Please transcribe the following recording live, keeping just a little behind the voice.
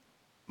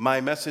My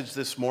message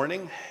this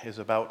morning is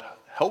about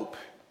hope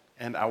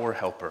and our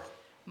helper.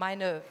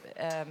 Meine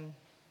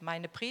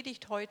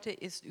Predigt heute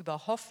ist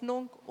über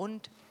Hoffnung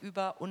und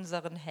über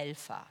unseren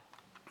Helfer.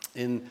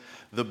 In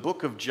the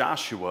book of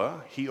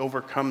Joshua, he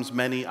overcomes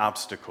many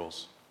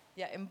obstacles.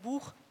 Ja, im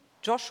Buch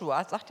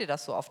Joshua, sagt ihr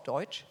das so auf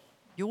Deutsch?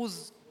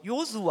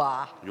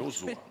 Josua.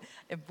 Josua.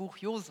 Im Buch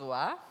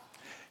Josua.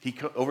 He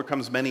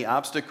overcomes many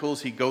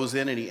obstacles. He goes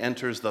in and he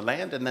enters the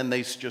land, and then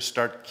they just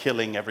start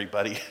killing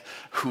everybody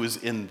who is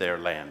in their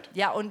land.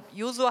 Ja, und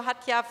Josua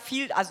hat ja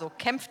viel, also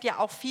kämpft ja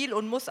auch viel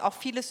und muss auch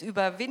vieles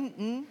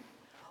überwinden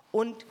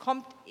und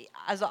kommt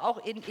also auch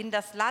in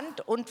das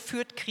Land und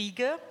führt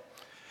Kriege.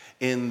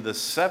 In the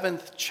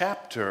 7th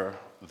chapter,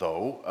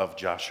 though, of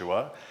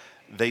Joshua,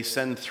 they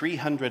send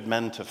 300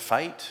 men to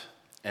fight,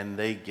 and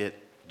they get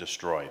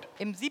destroyed.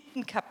 Im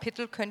 7.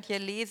 Kapitel könnt ihr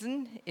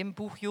lesen im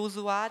Buch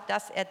Josua,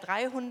 dass er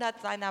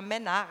 300 seiner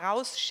Männer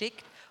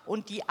rausschickt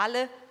und die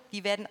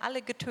werden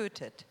alle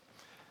getötet.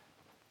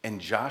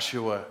 And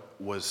Joshua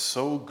was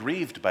so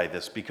grieved by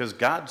this because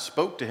God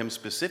spoke to him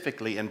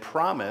specifically and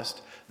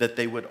promised that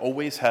they would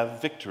always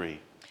have victory.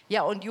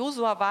 Ja, und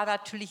Josua war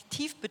natürlich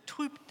tief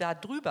betrübt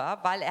darüber,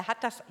 weil er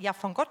hat das ja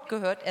von Gott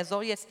gehört, er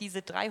soll jetzt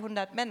diese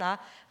 300 Männer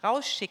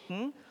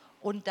rausschicken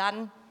und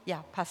dann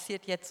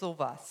passiert jetzt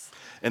sowas.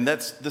 And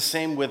that's the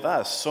same with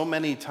us. So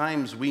many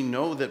times we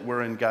know that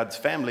we're in God's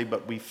family,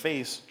 but we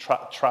face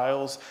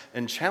trials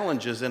and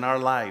challenges in our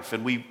life,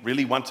 and we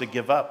really want to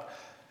give up.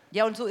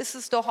 Ja, und so ist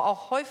es doch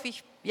auch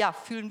häufig,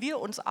 fühlen wir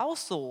uns auch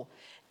so,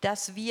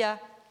 dass wir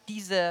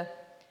diese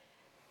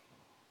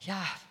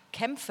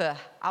Kämpfe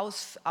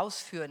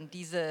ausführen,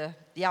 diese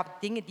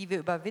Dinge, die wir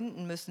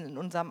überwinden müssen in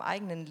unserem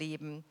eigenen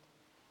Leben.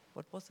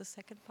 What was the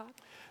second part?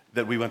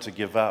 That we want to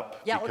give up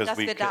Ja, und because dass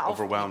we wir get da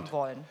overwhelmed. aufgeben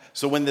wollen.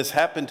 So when this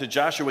happened to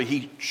Joshua,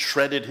 he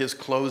shredded his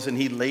clothes and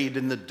he laid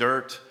in the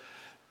dirt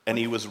and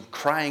he was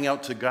crying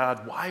out to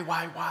God, why?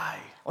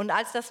 Und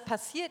als das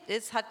passiert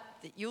ist, hat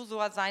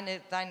Josua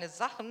seine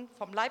Sachen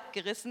vom Leib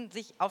gerissen,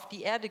 sich auf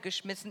die Erde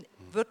geschmissen,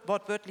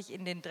 wortwörtlich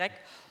in den Dreck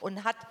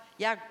und hat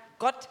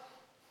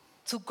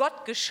zu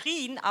Gott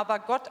geschrien, aber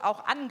Gott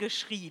auch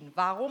angeschrien,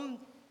 warum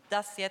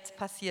das jetzt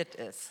passiert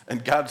ist.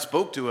 And God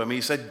spoke to him. He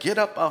said, get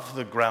up off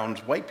the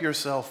ground, wipe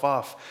yourself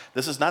off.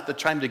 This is not the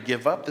time to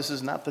give up. This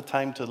is not the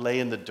time to lay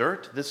in the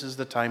dirt. This is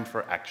the time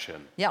for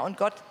action. Ja, und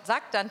Gott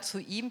sagt dann zu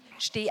ihm,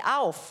 steh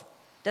auf.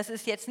 Das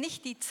ist jetzt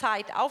nicht die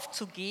Zeit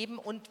aufzugeben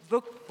und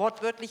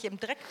wortwörtlich im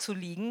Dreck zu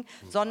liegen,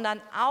 sondern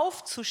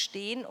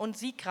aufzustehen und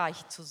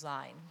siegreich zu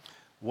sein.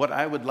 What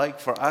I would like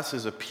for us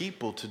as a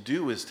people to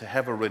do is to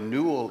have a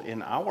renewal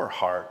in our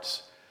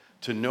hearts,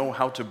 to know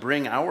how to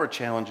bring our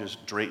challenges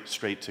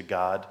straight to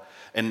God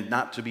and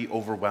not to be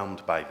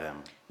overwhelmed by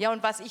them. Ja,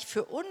 und was ich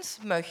für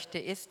uns möchte,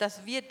 ist,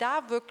 dass wir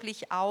da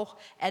wirklich auch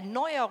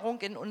Erneuerung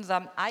in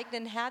unserem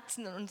eigenen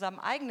Herzen, in unserem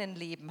eigenen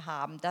Leben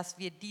haben, dass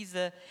wir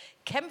diese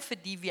Kämpfe,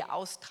 die wir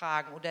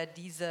austragen oder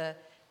diese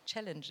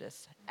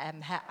Challenges,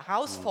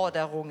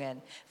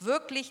 Herausforderungen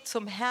wirklich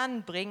zum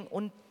Herrn bringen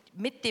und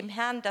mit dem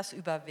Herrn das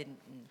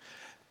überwinden.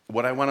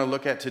 What I want to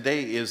look at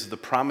today is the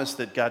promise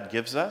that God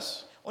gives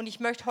us, Und ich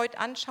möchte heute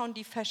anschauen,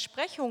 die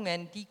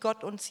Versprechungen, die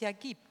Gott uns ja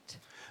gibt.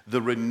 the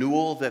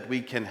renewal that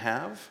we can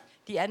have,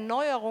 Die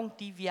Erneuerung,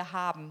 die wir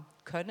haben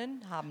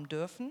können, haben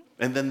dürfen.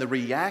 and then the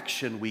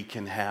reaction we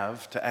can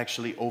have to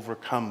actually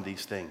overcome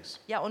these things.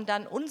 Ja, und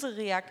dann unsere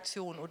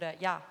Reaktion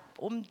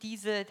um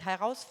diese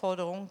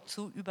Herausforderung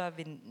zu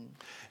überwinden.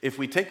 If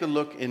we take a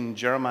look in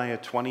Jeremiah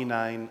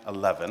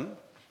 29:11,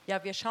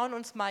 Ja, wir schauen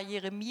uns mal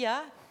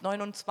Jeremia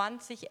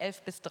 29,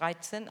 11 bis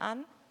 13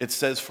 an. it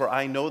says, "For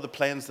I know the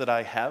plans that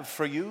I have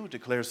for you,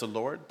 declares the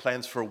Lord,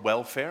 plans for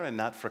welfare and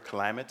not for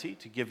calamity,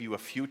 to give you a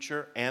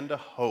future and a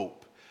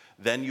hope.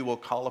 Then you will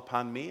call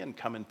upon me and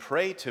come and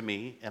pray to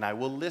me, and I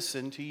will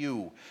listen to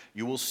you.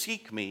 You will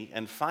seek me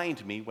and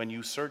find me when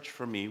you search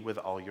for me with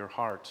all your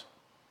heart."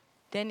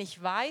 Denn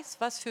ich weiß,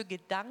 was für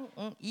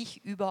Gedanken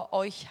ich über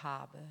euch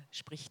habe,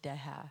 spricht der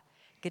Herr.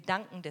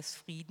 Gedanken des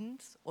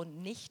Friedens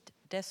und nicht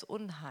des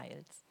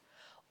Unheils,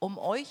 um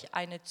euch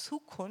eine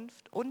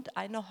Zukunft und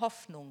eine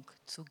Hoffnung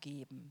zu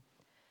geben.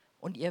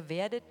 Und ihr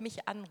werdet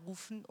mich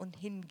anrufen und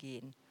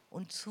hingehen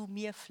und zu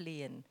mir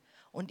flehen.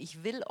 Und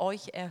ich will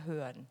euch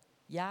erhören.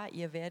 Ja,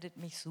 ihr werdet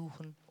mich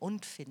suchen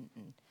und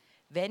finden,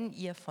 wenn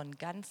ihr von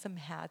ganzem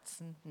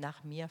Herzen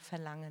nach mir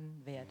verlangen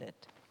werdet.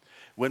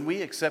 When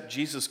we accept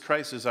Jesus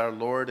Christ as our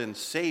Lord and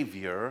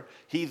Savior,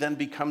 he then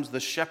becomes the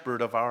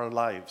shepherd of our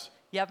lives.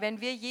 Ja,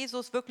 wenn wir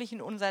Jesus wirklich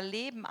in unser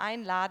Leben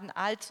einladen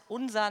als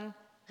unseren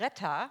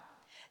Retter,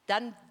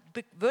 dann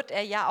wird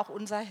er ja auch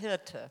unser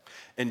Hirte.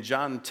 In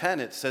John 10,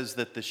 it says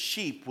that the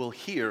sheep will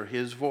hear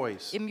his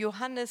voice. Im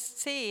Johannes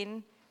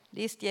 10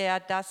 lest ihr ja,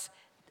 dass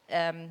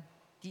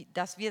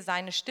wir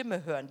seine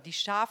Stimme hören. Die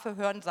Schafe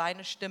hören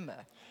seine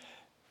Stimme.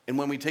 And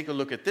when we take a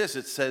look at this,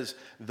 it says,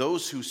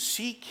 those who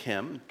seek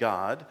him,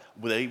 God,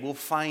 they will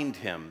find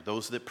him.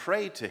 Those that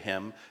pray to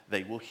him,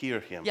 they will hear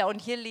him. Ja, und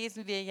hier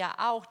lesen wir ja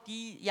auch,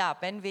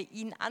 wenn wir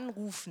ihn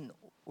anrufen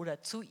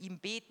oder zu ihm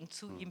beten,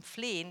 zu ihm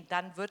flehen,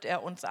 dann wird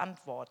er uns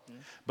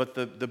antworten. But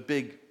the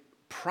big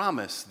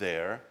promise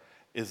there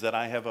is that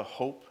I have a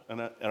hope and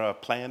a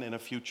plan and a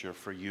future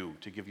for you,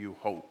 to give you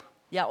hope.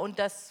 Ja, und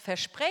das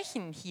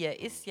Versprechen hier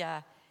ist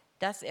ja,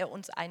 dass er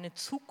uns eine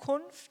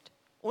Zukunft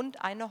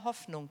und eine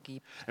Hoffnung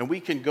gibt. And we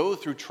can go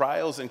through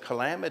trials and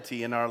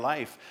calamity in our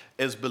life.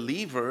 As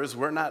believers,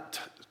 we're not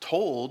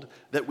told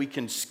that we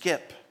can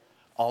skip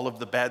all of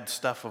the bad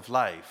stuff of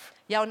life.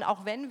 Ja, und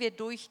auch wenn wir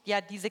durch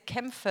diese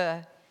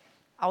Kämpfe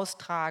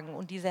austragen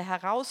und diese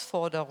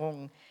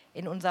Herausforderungen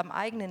in unserem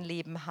eigenen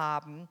Leben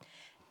haben,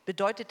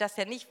 bedeutet das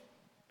ja nicht,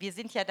 wir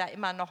sind ja da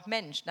immer noch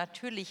Mensch.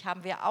 Natürlich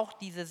haben wir auch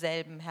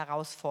dieselben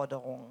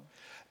Herausforderungen.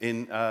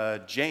 In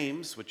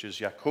James, which is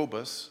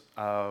Jakobus,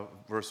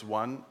 verse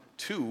 1,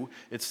 2,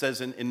 it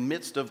says, in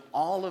midst of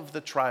all of the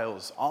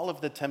trials, all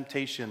of the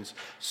temptations,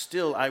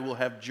 still I will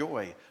have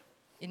joy.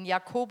 In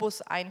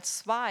Jakobus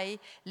 1,2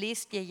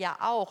 lest ihr ja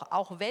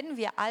auch wenn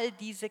wir all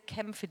diese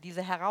Kämpfe,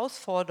 diese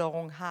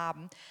Herausforderungen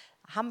haben,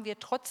 haben wir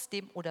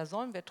trotzdem oder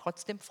sollen wir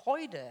trotzdem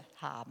Freude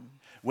haben.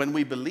 When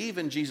we believe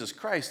in Jesus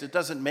Christ, it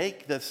doesn't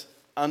make this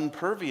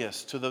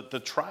impervious to the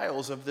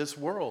trials of this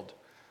world.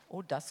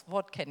 Oh, das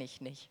Wort kenne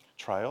ich nicht.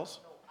 Trials?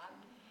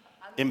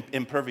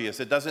 Impervious.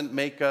 It doesn't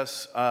make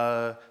us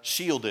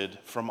shielded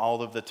from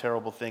all of the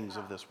terrible things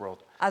of this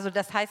world. Also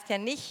das heißt ja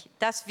nicht,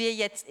 dass wir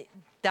jetzt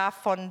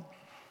davon,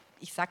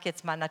 ich sag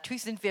jetzt mal,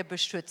 natürlich sind wir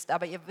beschützt,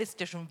 aber ihr wisst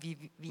ja schon,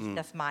 wie ich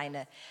das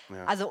meine.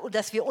 Ja. Also,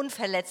 dass wir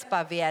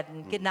unverletzbar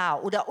werden,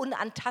 genau, oder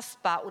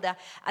unantastbar. Oder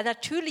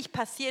natürlich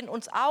passieren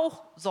uns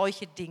auch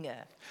solche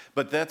Dinge.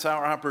 But that's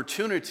our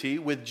opportunity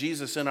with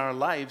Jesus in our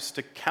lives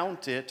to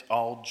count it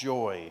all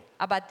joy.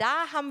 Aber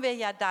da haben wir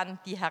ja dann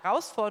die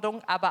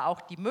Herausforderung, aber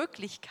auch die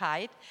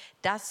Möglichkeit,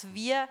 dass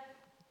wir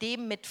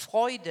dem mit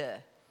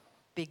Freude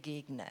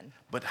begegnen.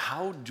 But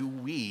how do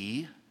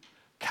we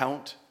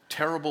count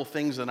terrible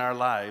things in our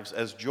lives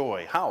as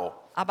joy? How?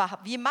 Aber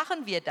wie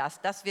machen wir das,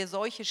 dass wir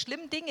solche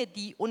schlimmen Dinge,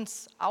 die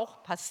uns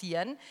auch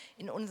passieren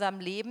in unserem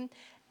Leben,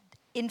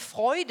 in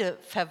Freude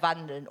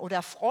verwandeln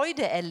oder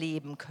Freude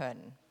erleben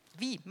können?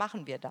 Wie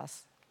machen wir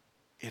das?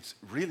 It's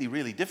really,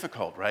 really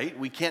difficult, right?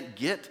 We can't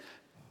get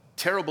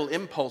terrible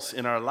impulse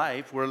in our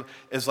life where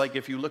it's like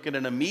if you look at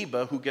an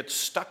amoeba who gets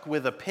stuck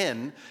with a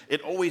pin,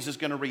 it always is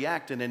going to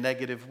react in a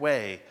negative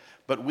way.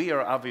 But we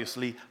are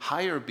obviously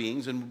higher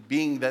beings, and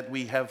being that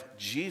we have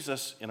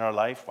Jesus in our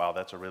life, wow,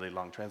 that's a really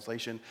long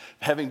translation.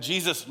 Having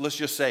Jesus, let's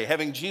just say,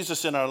 having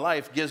Jesus in our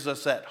life gives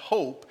us that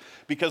hope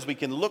because we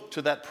can look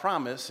to that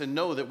promise and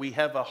know that we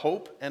have a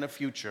hope and a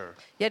future.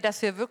 Ja,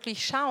 dass wir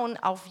wirklich schauen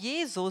auf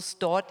Jesus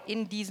dort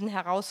in diesen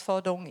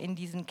Herausforderungen, in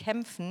diesen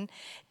Kämpfen,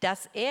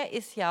 dass er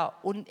ist ja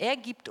und er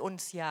gibt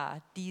uns ja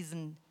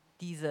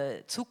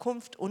diese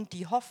Zukunft und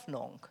die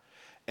Hoffnung.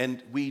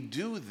 And we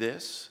do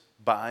this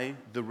by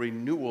the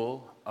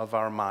renewal of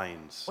our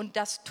minds. Und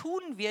das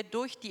tun wir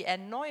durch die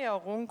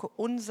Erneuerung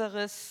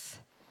unseres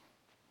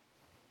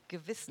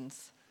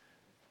Gewissens.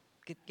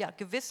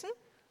 Gewissen?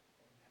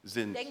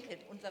 Sinnes.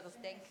 Unseres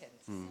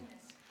Denkens.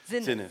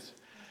 Sinnes.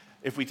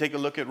 If we take a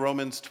look at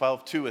Romans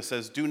 12:2, it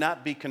says, "Do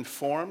not be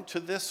conformed to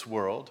this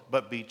world,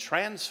 but be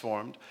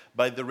transformed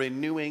by the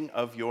renewing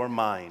of your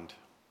mind."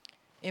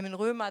 Im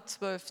Römer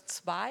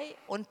 12,2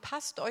 und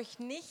passt euch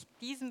nicht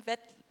diesem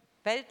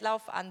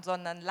Weltlauf an,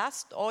 sondern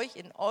lasst euch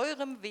in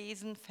eurem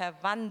Wesen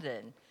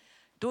verwandeln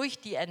durch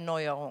die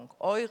Erneuerung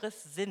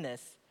eures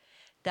Sinnes,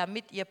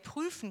 damit ihr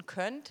prüfen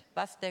könnt,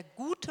 was der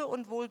gute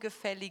und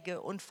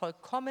wohlgefällige und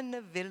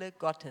vollkommene Wille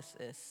Gottes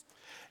ist.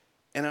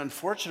 And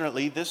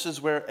unfortunately, this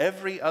is where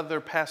every other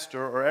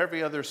pastor or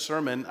every other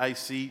sermon I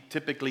see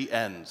typically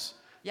ends.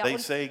 Ja, They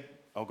und- say,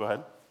 oh, go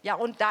ahead. Ja,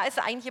 und da ist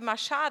eigentlich immer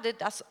schade,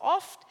 dass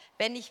oft,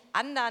 wenn ich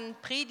anderen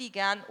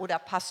Predigern oder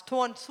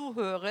Pastoren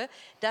zuhöre,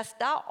 dass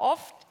da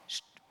oft,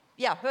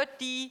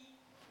 hört die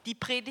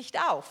Predigt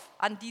auf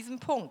an diesem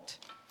Punkt.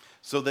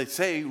 So they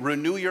say,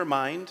 renew your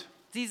mind.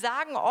 Sie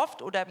sagen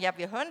oft, oder ja,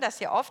 wir hören das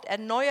ja oft,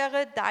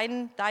 erneuere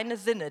deine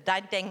Sinne,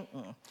 dein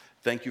Denken.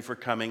 Thank you for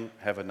coming.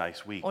 Have a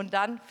nice week. Und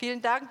dann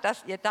vielen Dank,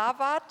 dass ihr da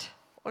wart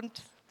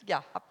und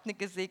ja, habt eine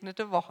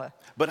gesegnete Woche.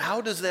 But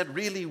how does that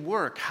really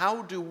work?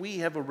 How do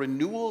we have a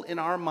renewal in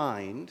our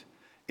mind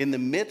in the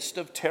midst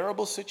of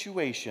terrible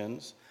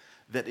situations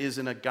that is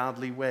in a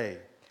godly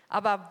way?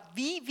 Aber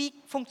wie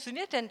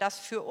funktioniert denn das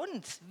für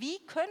uns? Wie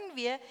können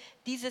wir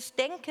dieses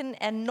Denken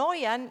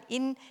erneuern,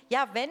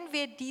 wenn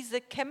wir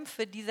diese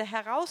Kämpfe, diese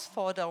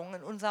Herausforderungen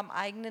in unserem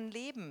eigenen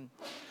Leben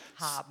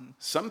haben?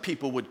 Some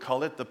people would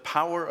call it the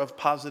power of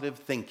positive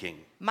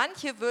thinking.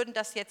 Manche würden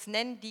das jetzt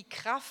nennen, die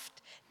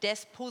Kraft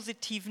des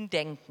positiven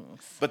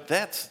Denkens. But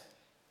that's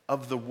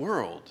of the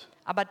world.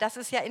 Aber das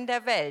ist ja in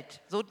der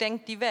Welt. So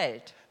denkt die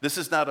Welt. This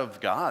is not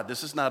of God.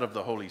 This is not of the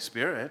Holy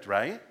Spirit,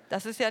 right?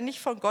 Das ist ja nicht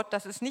von Gott,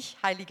 das ist nicht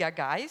Heiliger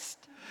Geist.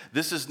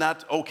 This is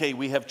not, okay,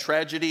 we have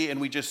tragedy and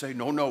we just say,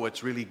 no,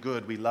 it's really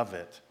good, we love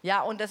it.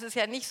 Ja, und das ist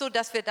ja nicht so,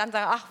 dass wir dann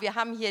sagen, ach, wir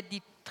haben hier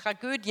die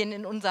Tragödien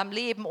in unserem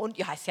Leben und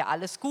ja, ist ja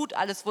alles gut,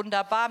 alles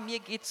wunderbar, mir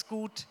geht's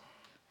gut.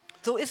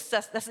 So ist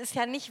das ist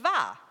ja nicht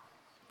wahr.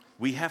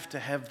 We have to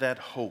have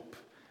that hope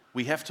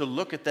We have to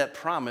look at that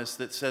promise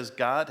that says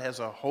God has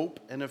a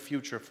hope and a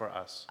future for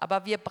us.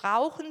 Aber wir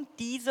brauchen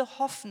diese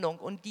Hoffnung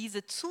und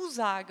diese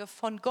Zusage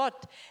von Gott,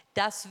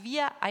 dass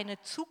wir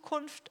eine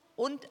Zukunft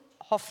und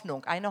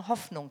Hoffnung, eine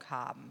Hoffnung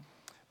haben.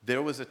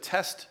 There was a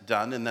test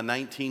done in the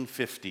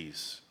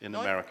 1950s in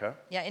America.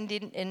 Ja, in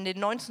den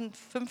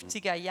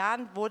 1950er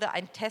Jahren wurde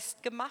ein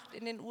Test gemacht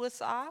in den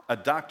USA. A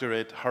doctor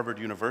at Harvard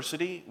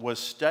University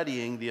was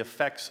studying the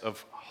effects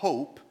of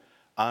hope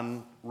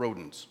on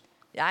rodents.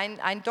 Ja,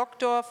 ein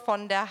Doktor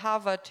von der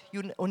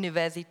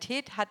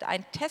Harvard-Universität hat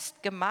einen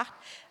Test gemacht,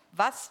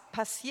 was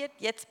passiert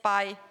jetzt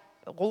bei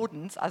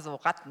Rodents, also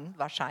Ratten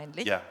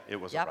wahrscheinlich. Yeah,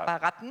 it was a Ja, rat. bei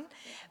Ratten.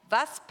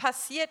 Was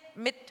passiert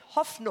mit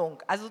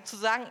Hoffnung, also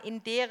sozusagen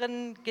in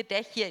deren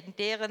Gedächtnis, in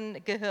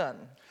deren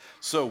Gehirn?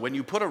 So when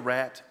you put a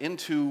rat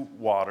into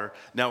water,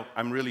 now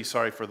I'm really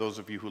sorry for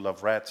those of you who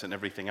love rats and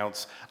everything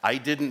else. I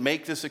didn't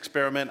make this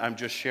experiment, I'm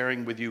just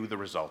sharing with you the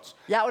results.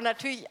 Ja, und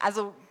natürlich,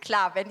 also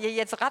klar, wenn ihr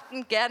jetzt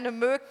Ratten gerne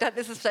mögt, dann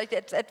ist es vielleicht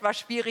jetzt etwas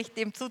schwierig,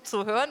 dem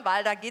zuzuhören,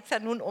 weil da geht es ja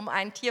nun um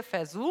einen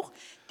Tierversuch,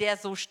 der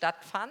so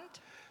stattfand.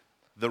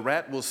 The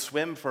rat will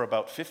swim for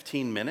about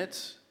 15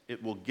 minutes,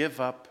 it will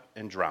give up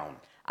and drown.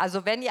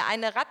 Also wenn ihr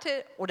eine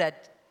Ratte, oder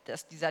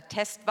dass dieser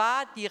Test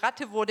war, die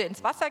Ratte wurde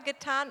ins Wasser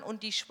getan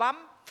und die schwamm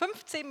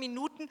 15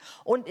 Minuten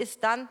und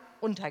ist dann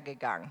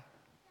untergegangen.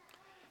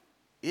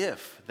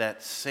 If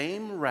that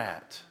same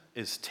rat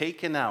is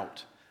taken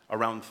out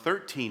around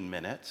 13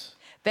 minutes,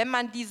 Wenn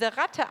man diese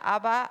Ratte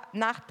aber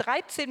nach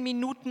 13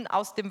 Minuten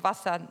aus dem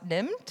Wasser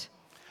nimmt,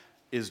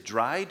 is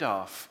dried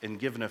off and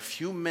given a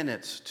few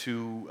minutes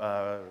to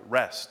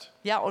rest,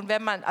 ja, und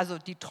wenn man also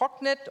die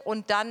trocknet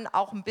und dann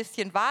auch ein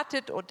bisschen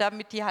wartet und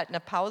damit die halt eine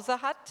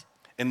Pause hat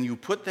and you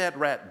put that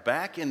rat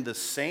back in the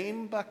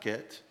same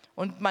bucket,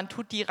 und man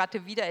tut die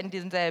Ratte wieder in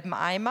denselben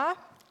Eimer,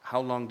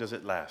 how long does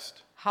it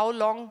last? how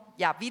long,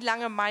 ja, wie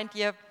lange meint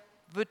ihr,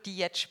 wird die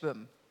jetzt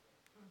schwimmen?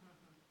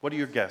 What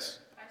are your guess?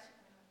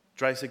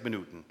 30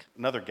 Minuten.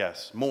 Another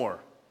guess. More.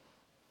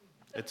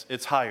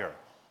 It's higher.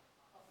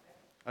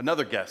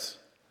 Another guess.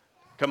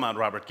 Come on,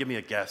 Robert, give me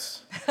a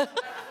guess.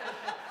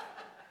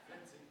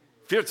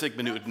 40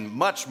 Minuten.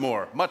 Much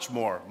more. Much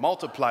more.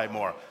 Multiply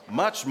more.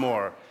 Much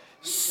more.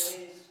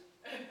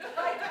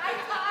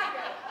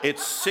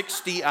 It's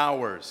 60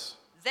 hours.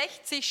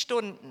 60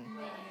 Stunden.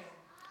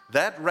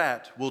 That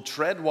rat will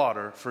tread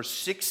water for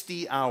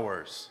 60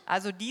 hours.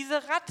 Also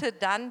diese Ratte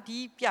dann,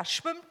 die ja,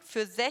 schwimmt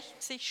für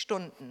 60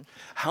 Stunden.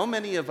 How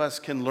many of us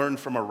can learn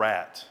from a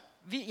rat?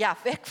 Wie, ja,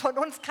 wer von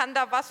uns kann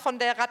da was von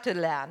der Ratte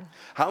lernen?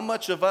 How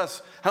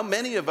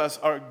many of us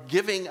are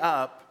giving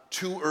up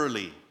too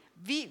early?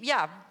 Wie,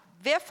 ja,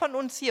 wer von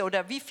uns hier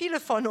oder wie viele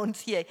von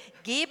uns hier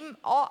geben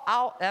auf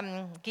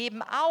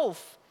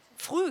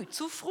früh,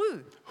 zu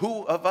früh?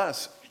 Who of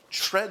us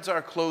shreds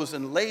our clothes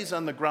and lays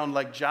on the ground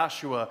like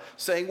Joshua,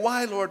 saying,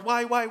 "Why, Lord?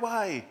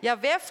 Why?"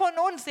 Ja, wer von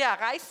uns, ja,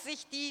 reißt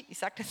sich die, ich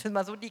sage das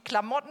immer so, die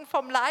Klamotten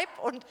vom Leib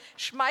und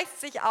schmeißt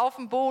sich auf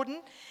den Boden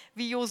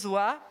wie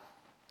Josua?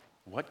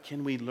 What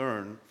can we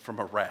learn from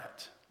a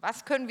rat?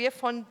 Was können wir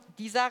von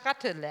dieser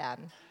Ratte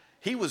lernen?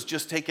 He was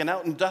just taken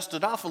out and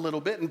dusted off a little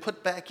bit and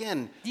put back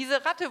in.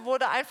 Diese Ratte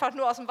wurde einfach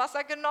nur aus dem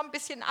Wasser genommen, ein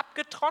bisschen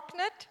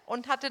abgetrocknet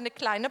und hatte eine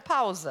kleine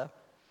Pause.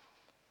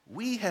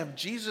 We have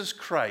Jesus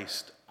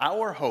Christ,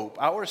 our hope,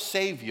 our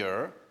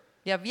Savior,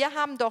 Ja, wir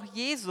haben doch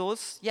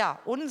Jesus, ja,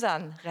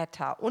 unseren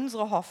Retter,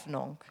 unsere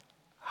Hoffnung.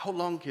 how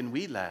long can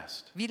we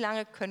last? Wie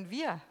lange können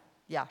wir,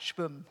 ja,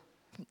 schwimmen?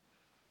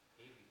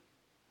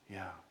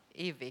 Yeah.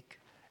 Ewig.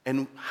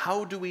 And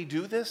how do we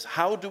do this?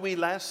 How do we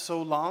last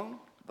so long?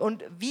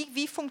 Und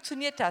wie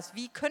funktioniert das?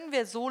 Wie können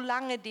wir so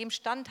lange dem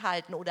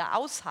standhalten oder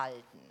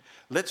aushalten?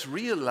 Let's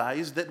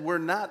realize that we're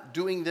not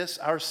doing this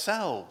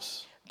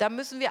ourselves. Da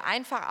müssen wir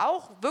einfach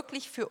auch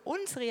wirklich für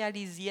uns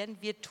realisieren,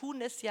 wir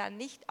tun es ja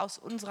nicht aus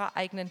unserer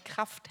eigenen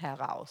Kraft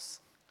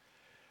heraus.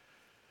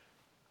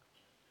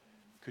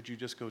 Could you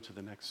just go to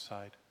the next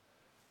slide?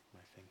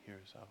 My thing here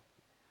is out.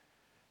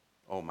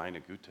 Oh,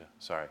 meine Güte.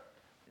 Sorry.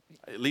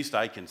 At least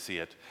I can see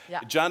it.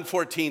 Yeah. John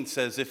 14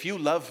 says, "If you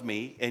love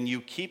me and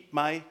you keep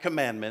my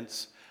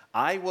commandments,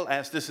 I will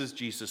ask," this is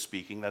Jesus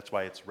speaking, that's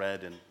why it's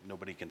red and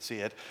nobody can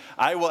see it.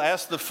 "I will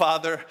ask the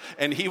Father,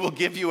 and he will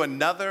give you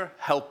another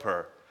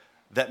helper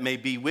that may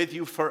be with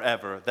you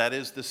forever. That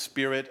is the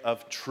Spirit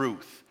of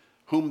truth,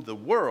 whom the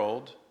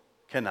world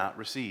cannot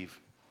receive."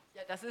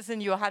 Ja, das ist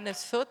in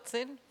Johannes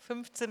 14,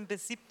 15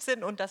 bis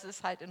 17 und das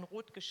ist halt in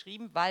Rot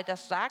geschrieben, weil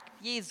das sagt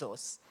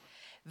Jesus.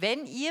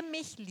 Wenn ihr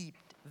mich liebt,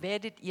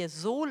 werdet ihr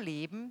so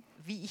leben,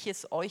 wie ich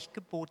es euch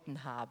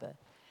geboten habe.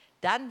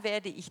 Dann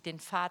werde ich den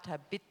Vater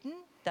bitten,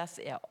 dass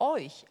er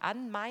euch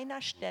an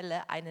meiner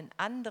Stelle einen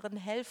anderen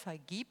Helfer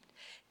gibt,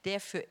 der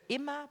für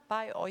immer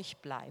bei euch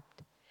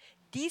bleibt.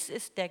 Dies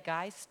ist der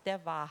Geist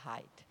der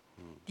Wahrheit.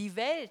 Die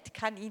Welt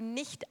kann ihn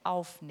nicht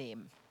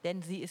aufnehmen,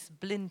 denn sie ist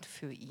blind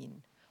für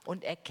ihn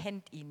und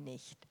erkennt ihn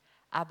nicht.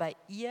 Aber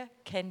ihr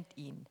kennt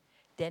ihn,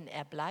 denn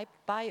er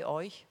bleibt bei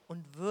euch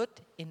und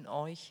wird in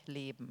euch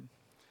leben.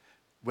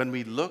 When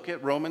we look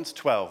at Romans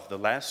 12, the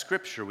last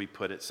scripture we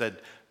put, it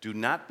said, "Do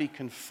not be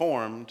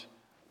conformed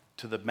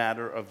to the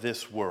matter of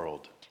this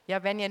world.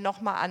 Ja, wenn ihr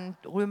nochmal an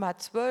Römer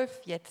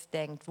 12 jetzt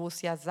denkt, wo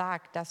es ja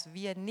sagt, dass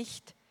wir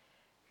nicht,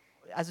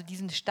 also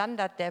diesen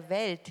Standard der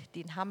Welt,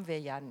 den haben wir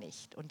ja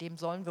nicht und dem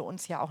sollen wir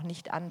uns ja auch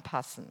nicht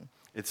anpassen.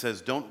 It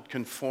says, don't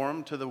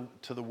conform to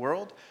the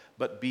world,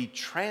 but be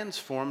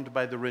transformed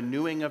by the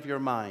renewing of your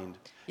mind.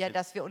 Ja,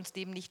 dass wir uns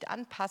dem nicht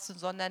anpassen,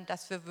 sondern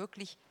dass wir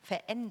wirklich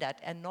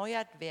verändert,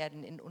 erneuert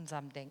werden in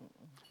unserem Denken.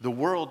 The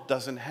world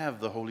doesn't have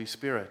the Holy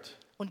Spirit.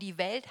 Und die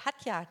Welt hat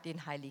ja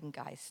den Heiligen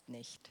Geist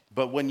nicht.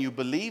 But when you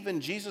believe in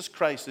Jesus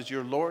Christ as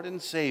your Lord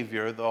and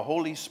Savior, the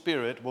Holy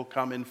Spirit will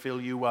come and fill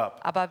you up.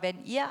 Aber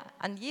wenn ihr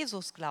an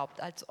Jesus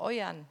glaubt als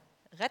euren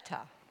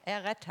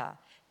Erretter,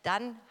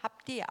 dann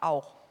habt ihr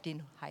auch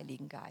den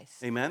Heiligen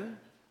Geist. Amen?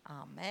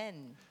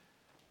 Amen.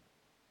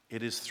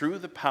 It is through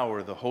the power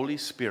of the Holy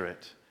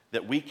Spirit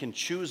that we can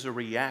choose a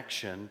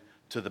reaction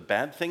to the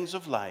bad things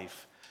of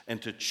life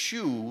and to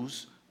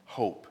choose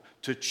hope,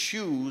 to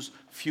choose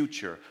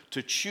future,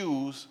 to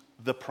choose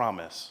the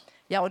promise.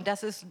 Ja, und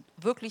das ist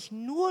wirklich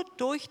nur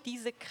durch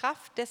diese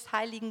Kraft des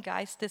Heiligen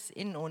Geistes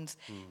in uns,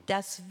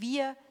 dass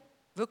wir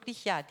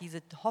wirklich ja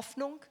diese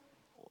Hoffnung,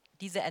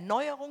 diese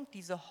Erneuerung,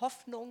 diese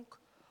Hoffnung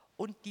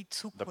und die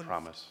Zukunft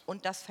promise.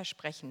 und das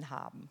Versprechen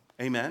haben.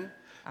 Amen?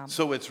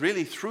 So it's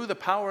really through the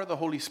power of the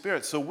Holy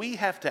Spirit. So we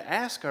have to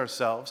ask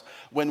ourselves,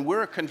 when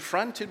we're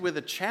confronted with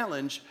a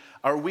challenge,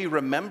 are we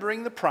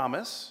remembering the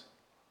promise?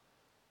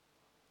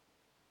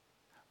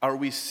 Are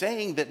we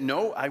saying that,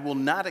 no, I will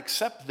not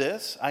accept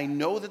this. I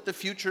know that the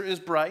future is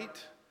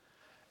bright.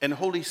 And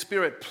Holy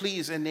Spirit,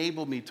 please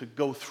enable me to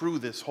go through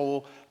this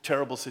whole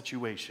terrible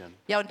situation.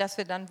 Ja, und dass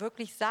wir dann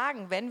wirklich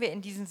sagen, wenn wir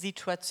in diesen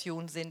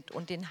Situationen sind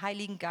und den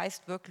Heiligen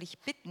Geist wirklich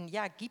bitten,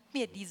 ja, gib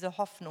mir diese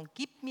Hoffnung,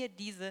 gib mir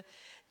diese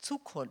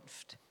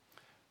Zukunft.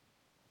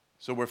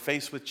 So we're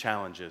faced with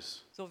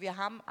challenges. So, wir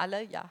haben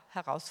alle ja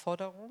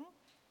Herausforderungen,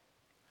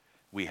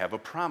 We have a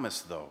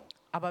promise, though,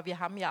 aber wir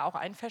haben ja auch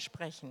ein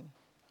Versprechen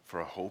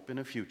for a hope and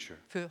a future,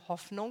 für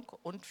Hoffnung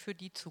und für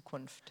die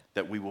Zukunft.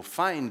 that we will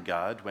find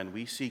God when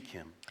we seek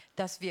Him.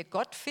 Dass wir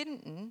Gott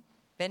finden,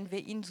 wenn wir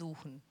ihn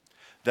suchen.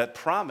 That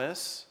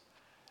promise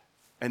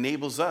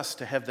enables us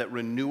to have that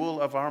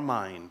renewal of our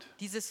mind.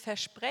 Dieses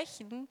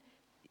Versprechen,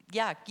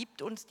 ja,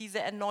 gibt uns diese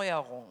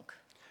Erneuerung.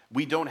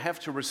 We don't have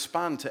to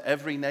respond to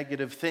every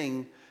negative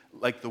thing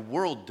like the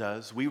world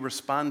does. We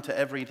respond to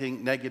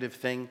everything negative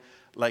thing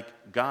like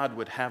God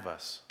would have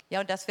us. Ja,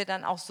 und dass wir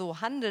dann auch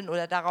so handeln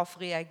oder darauf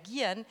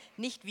reagieren,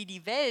 nicht wie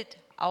die Welt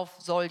auf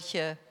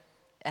solche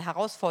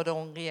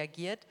Herausforderungen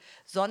reagiert,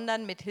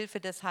 sondern mit Hilfe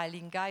des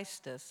Heiligen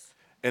Geistes.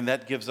 And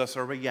that gives us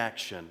a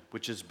reaction,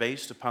 which is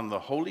based upon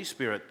the Holy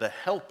Spirit, the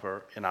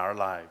helper in our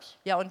lives.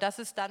 Ja, und das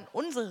ist dann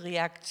unsere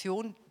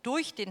Reaktion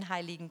durch den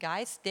Heiligen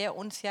Geist, der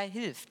uns ja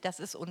hilft. Das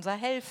ist unser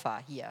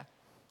Helfer hier.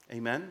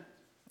 Amen?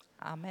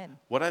 Amen.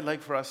 What I'd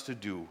like for us to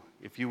do,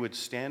 if you would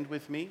stand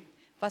with me,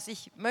 Was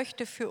ich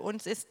möchte für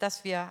uns ist,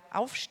 dass wir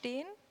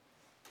aufstehen,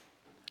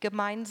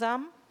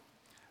 gemeinsam.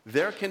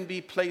 there can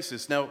be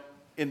places. Now,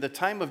 in the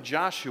time of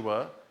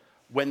Joshua,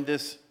 when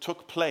this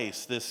took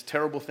place, this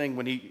terrible thing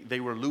when they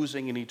were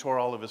losing and he tore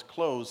all of his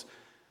clothes,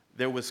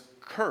 there was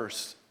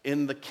curse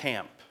in the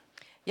camp.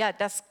 Ja,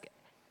 das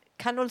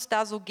kann uns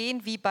da so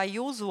gehen wie bei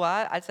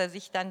Josua, als er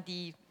sich dann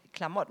die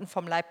Klamotten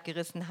vom Leib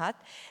gerissen hat,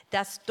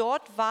 dass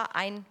dort war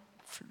ein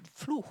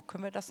Fluch,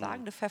 können wir das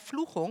sagen, eine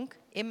Verfluchung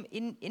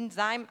in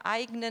seinem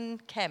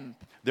eigenen Camp.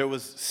 There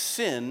was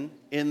sin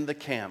in the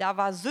camp. Da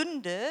war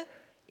Sünde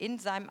in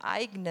seinem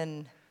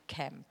eigenen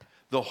Camp.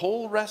 The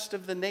whole rest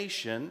of the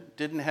nation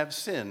didn't have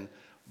sin,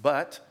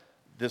 but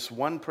this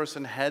one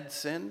person had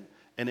sin,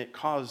 and it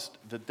caused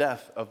the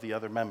death of the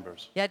other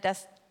members. Ja,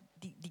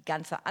 die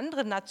ganze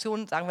andere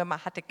Nation, sagen wir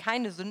mal, hatte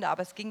keine Sünde,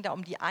 aber es ging da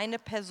um die eine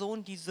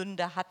Person, die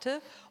Sünde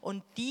hatte,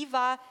 und die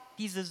war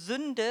diese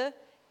Sünde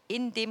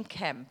in dem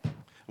Camp.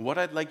 And what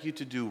I'd like you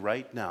to do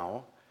right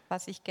now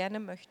Was ich gerne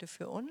möchte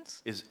für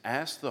uns, is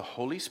ask the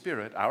Holy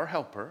Spirit, our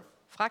helper,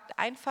 fragt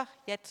einfach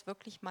jetzt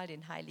wirklich mal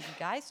den Heiligen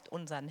Geist,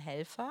 unseren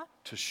Helfer,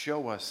 to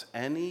show us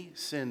any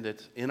sin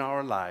that's in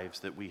our lives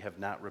that we have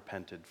not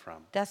repented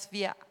from.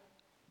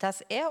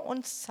 dass er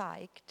uns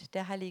zeigt,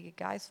 der Heilige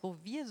Geist, wo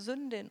wir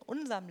Sünde in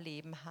unserem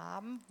Leben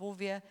haben, wo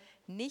wir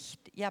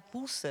nicht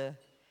Buße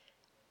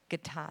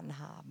getan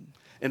haben.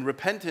 And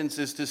repentance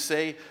is to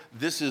say,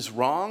 this is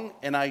wrong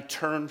and I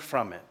turn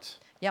from it.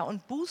 Ja,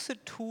 und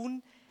Buße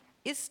tun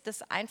ist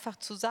es einfach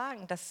zu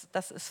sagen,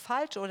 das ist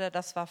falsch oder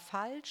das war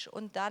falsch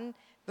und dann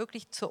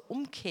wirklich zur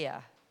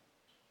Umkehr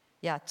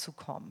zu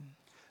kommen.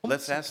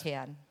 Let's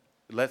Umzukehren.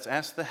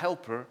 ask the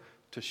helper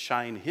to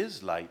shine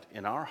his light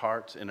in our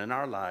hearts and in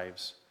our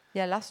lives.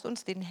 Ja, lasst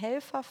uns den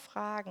Helfer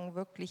fragen,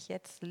 wirklich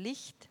jetzt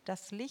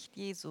das Licht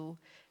Jesu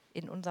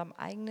in unserem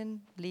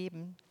eigenen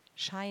Leben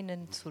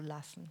scheinen zu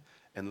lassen.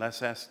 And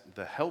let's ask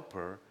the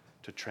helper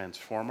to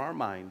transform our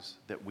minds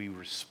that we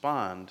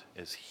respond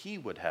as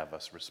he would have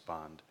us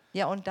respond.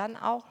 Ja, und dann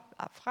auch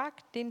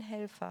fragt den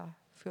Helfer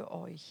für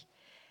euch,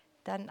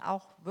 dann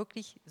auch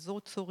wirklich so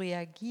zu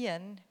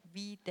reagieren,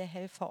 wie der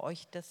Helfer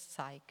euch das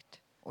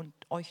zeigt und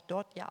euch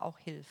dort ja auch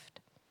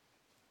hilft.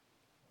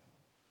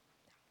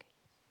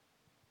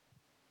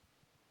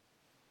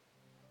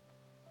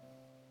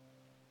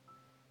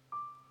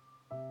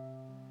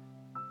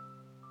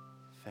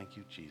 Thank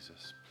you,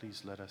 Jesus.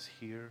 Please let us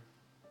hear.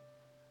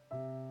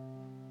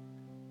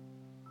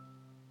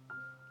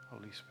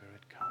 Holy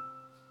Spirit, come.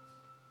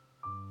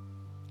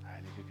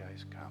 Heilige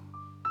Geist, komm.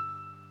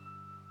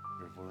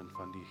 Wir wollen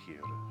von dir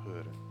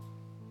hören.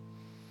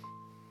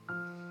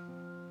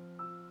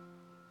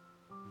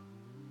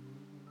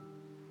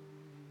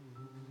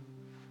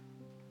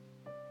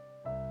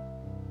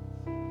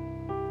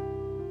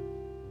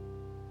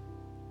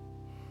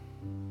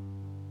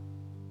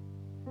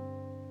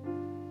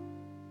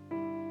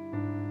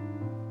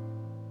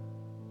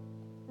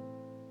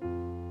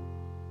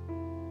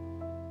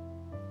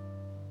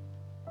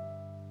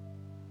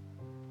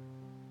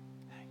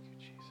 Thank you,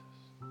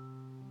 Jesus.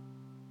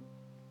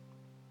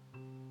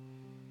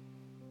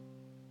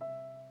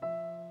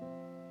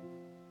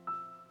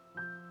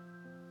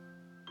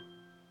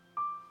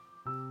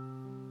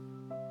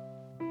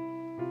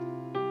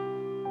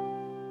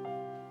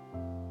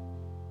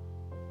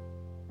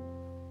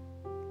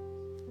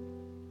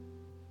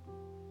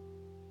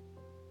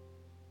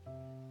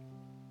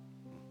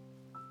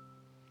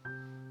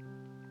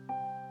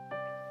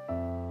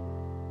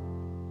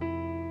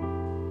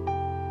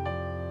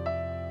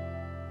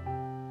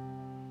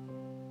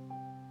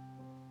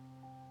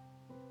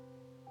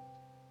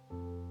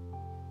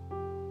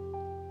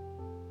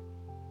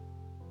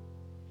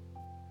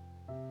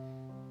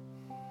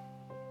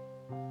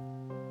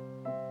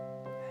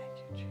 Thank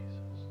you,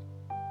 Jesus.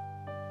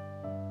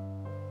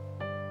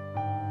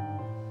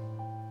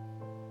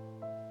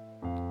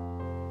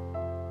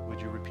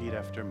 Would you repeat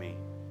after me?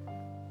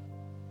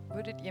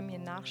 Würdet ihr mir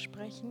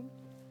nachsprechen?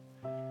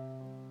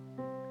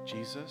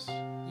 Jesus,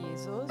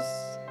 Jesus,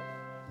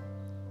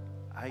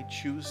 I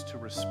choose to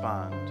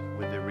respond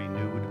with a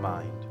renewed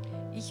mind.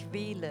 ich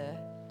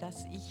wähle,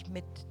 dass ich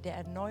mit der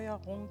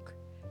Erneuerung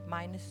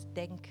meines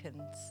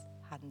Denkens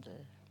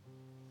handle.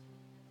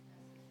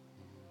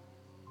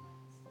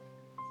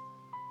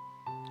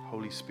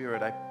 Holy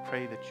Spirit, I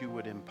pray that you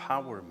would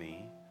empower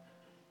me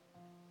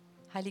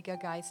Heiliger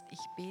Geist, ich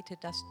bete,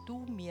 dass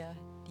du mir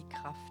die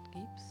Kraft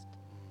gibst.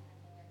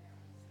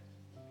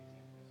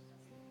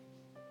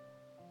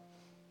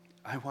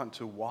 I want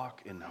to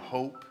walk in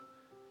hope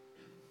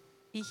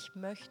Ich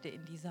möchte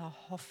in dieser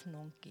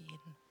Hoffnung gehen.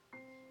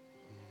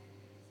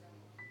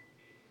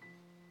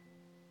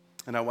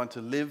 and I want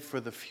to live for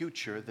the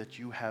future that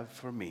you have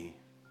for me.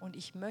 Und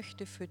ich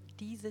möchte für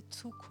diese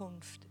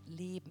Zukunft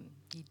leben,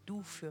 die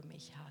du für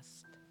mich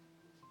hast.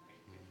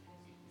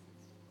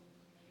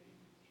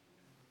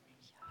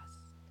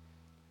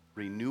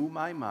 Renew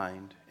my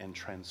mind and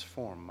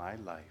transform my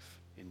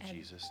life in And-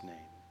 Jesus'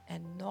 name.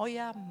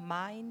 Erneuer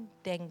mein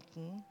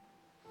Denken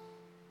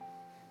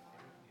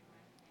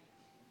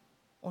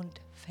und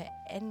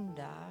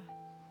veränder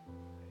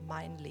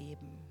mein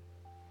Leben.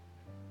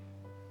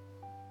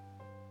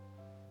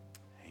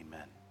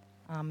 Amen.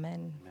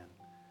 Amen. Amen.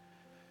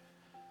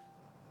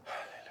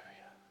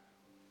 Hallelujah.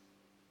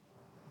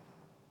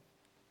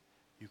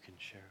 You can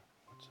share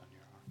what's on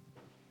your heart.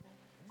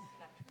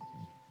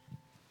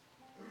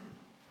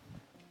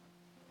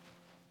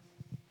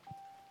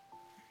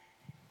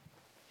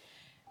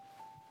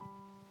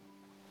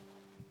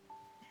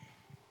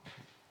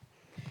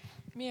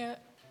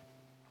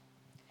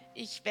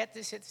 Ich werde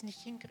es jetzt nicht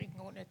hinkriegen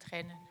ohne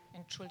Tränen,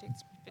 entschuldigt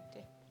mich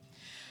bitte.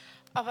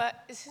 Aber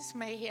es ist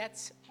mein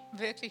Herz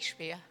wirklich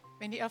schwer,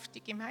 wenn ich auf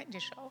die Gemeinde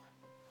schaue.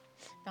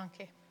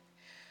 Danke.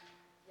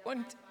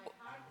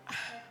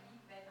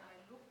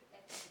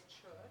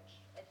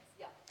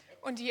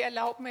 Und ich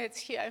erlaube mir jetzt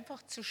hier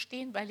einfach zu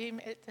stehen, weil ich im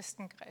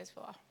Ältestenkreis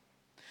war.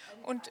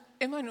 Und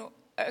immer nur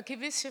eine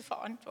gewisse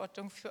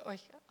Verantwortung für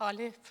euch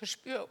alle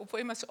verspüre,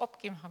 obwohl ich mir so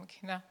abgeben haben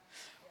können.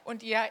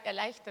 Und ja,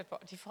 erleichtert war,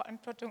 die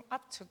Verantwortung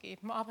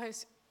abzugeben. Aber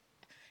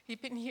ich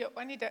bin hier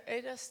eine der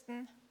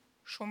Ältesten,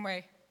 schon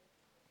mal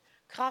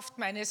Kraft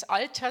meines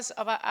Alters,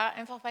 aber auch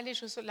einfach, weil ich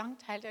schon so lange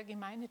Teil der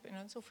Gemeinde bin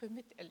und so viel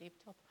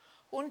miterlebt habe.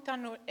 Und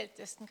dann nur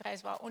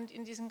Ältestenkreis war und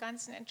in diesen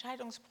ganzen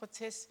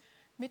Entscheidungsprozess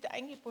mit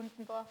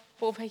eingebunden war,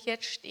 wo wir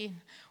jetzt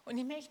stehen. Und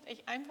ich möchte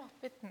euch einfach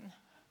bitten,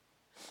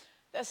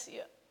 dass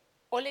ihr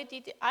alle,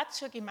 die auch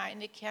zur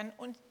Gemeinde kehren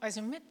und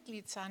also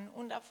Mitglied sind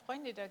und auch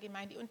Freunde der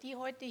Gemeinde und die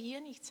heute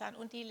hier nicht sind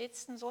und die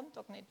letzten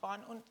Sonntag nicht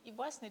waren und ich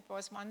weiß nicht,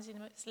 wann sie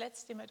das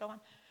letzte Mal da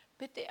waren,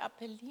 bitte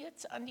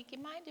appelliert an die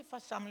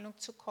Gemeindeversammlung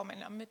zu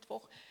kommen am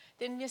Mittwoch,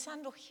 denn wir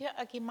sind doch hier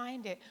eine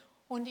Gemeinde.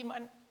 Und ich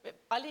meine,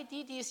 alle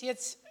die es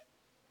jetzt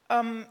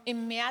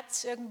im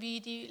März irgendwie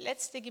die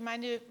letzte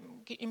Gemeinde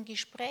im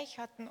Gespräch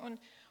hatten und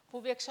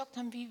wo wir gesagt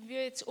haben, wie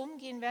wir jetzt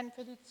umgehen werden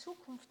für die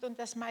Zukunft und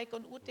dass Mike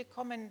und Ute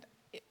kommen.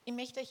 Ich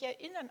möchte euch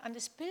erinnern an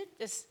das Bild,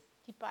 das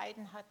die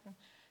beiden hatten.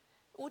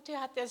 Ute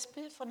hatte das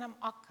Bild von einem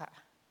Acker.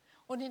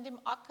 Und in dem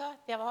Acker,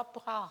 der war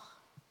brach.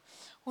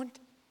 Und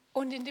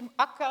in dem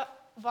Acker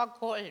war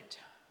Gold.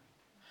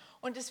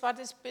 Und das war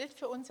das Bild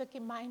für unsere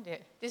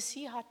Gemeinde, das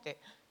sie hatte.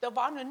 Da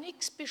war noch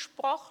nichts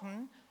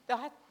besprochen,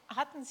 da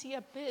hatten sie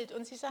ein Bild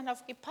und sie sind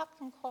auf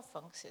gepackten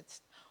Koffern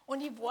gesetzt.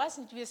 Und ich weiß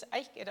nicht, wie es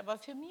euch geht, aber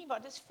für mich war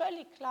das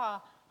völlig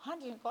klar,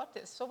 Handeln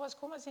Gottes, sowas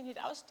kann man sich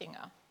nicht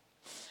ausdenken.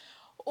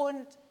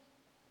 Und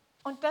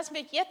Und dass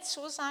wir jetzt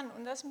so sind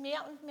und dass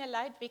mehr und mehr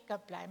Leute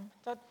wegbleiben,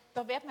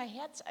 da wird mein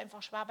Herz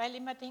einfach schwer, weil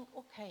ich mir denke,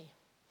 okay,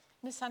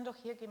 wir sind doch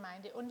hier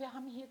Gemeinde und wir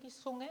haben hier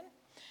gesungen,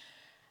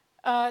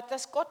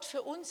 dass Gott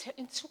für uns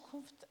in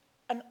Zukunft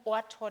einen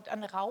Ort hat,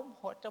 einen Raum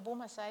hat, da wo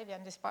wir sein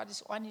werden. Das war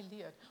das eine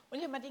Lied. Und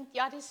ich habe mir gedacht,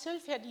 ja, die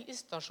Sylvia, die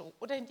ist da schon.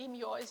 Oder in dem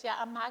Jahr ist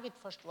ja auch Margit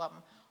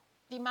verstorben.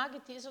 Die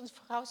Margit, die ist uns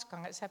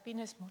vorausgegangen,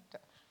 Sabines Mutter.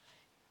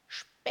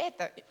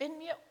 Später,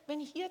 wenn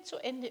hier zu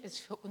Ende ist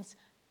für uns,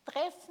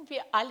 treffen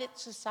wir alle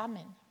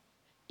zusammen,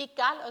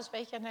 egal aus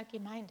welcher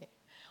Gemeinde.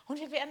 Und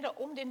wir werden da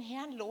oben den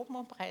Herrn loben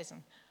und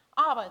preisen.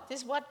 Aber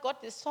das Wort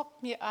Gottes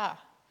sagt mir auch,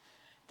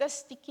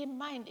 dass die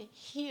Gemeinde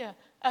hier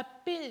ein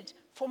Bild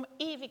vom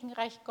ewigen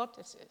Reich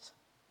Gottes ist.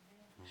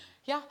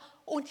 Ja,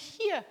 und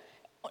hier,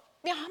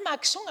 wir haben auch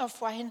gesungen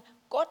vorhin,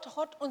 Gott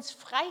hat uns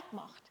frei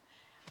gemacht.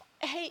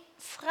 Hey,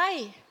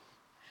 frei,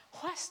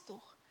 heißt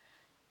doch,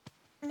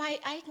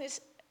 mein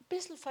eigenes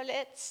bisschen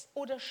verletzt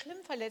oder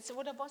schlimm verletzt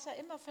oder was auch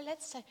immer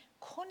verletzt sein,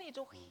 kann ich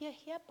doch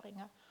hierher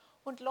bringen.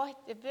 Und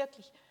Leute,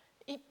 wirklich,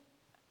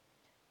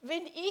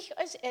 wenn ich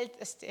als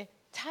Älteste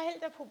Teil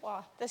davon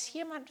war, dass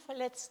jemand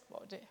verletzt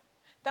wurde,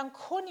 dann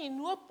kann ich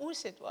nur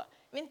Buße tun,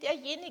 wenn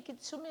derjenige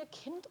zu mir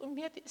kommt und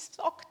mir das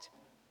sagt.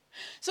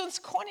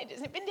 Sonst kann ich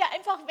das nicht. Wenn der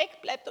einfach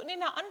wegbleibt und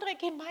in eine andere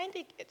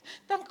Gemeinde geht,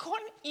 dann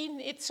kann ich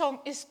nicht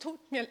sagen, es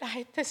tut mir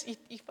leid, dass ich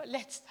dich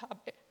verletzt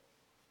habe.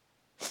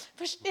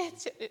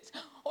 Versteht ihr das?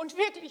 Und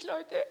wirklich,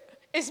 Leute,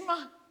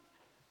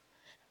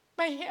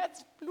 mein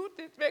Herz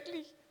blutet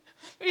wirklich,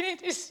 wenn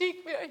ich das sehe,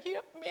 wie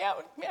hier mehr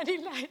und mehr die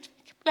Leute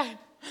wegbleiben.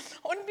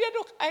 Und wir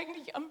doch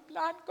eigentlich am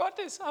Plan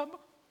Gottes haben.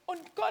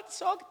 Und Gott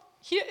sagt,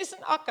 hier ist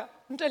ein Acker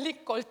und da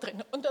liegt Gold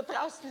drin und da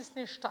draußen ist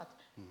eine Stadt.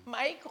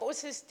 Mein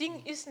großes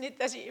Ding ist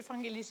nicht, dass ich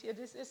evangelisiere,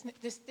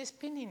 das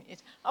bin ich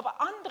nicht. Aber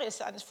andere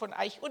sind es von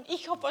euch und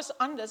ich habe was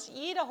anderes.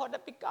 Jeder hat eine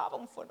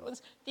Begabung von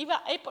uns, die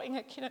wir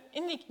einbringen können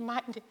in die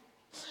Gemeinde.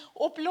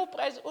 Ob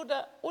Lobpreis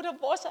oder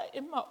was auch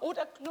immer,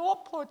 oder Klo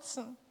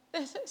putzen,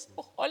 das ist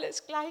doch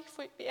alles gleich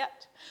viel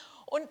wert.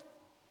 Und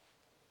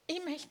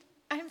ich möchte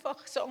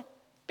einfach sagen,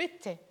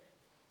 bitte,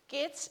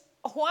 geht's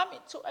heim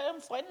zu eurem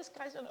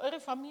Freundeskreis und eure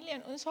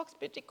Familien und sagt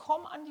bitte,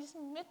 komm an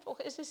diesen Mittwoch,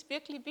 es ist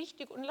wirklich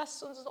wichtig und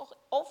lasst uns doch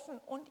offen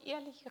und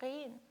ehrlich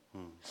reden.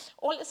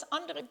 Alles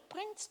andere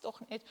bringt es doch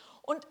nicht.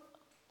 Und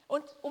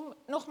um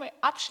nochmal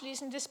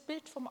abschließend das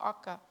Bild vom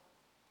Acker,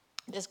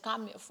 das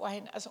kam mir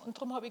vorhin, und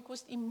darum habe ich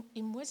gewusst,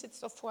 ich muss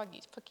jetzt da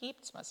vorgehen,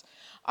 vergebt's mir's.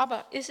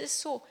 Aber es ist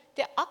so,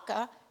 der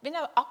Acker, wenn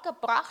ein Acker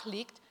brach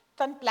liegt,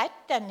 dann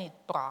bleibt der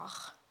nicht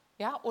brach,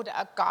 ja, oder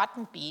ein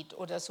Gartenbeet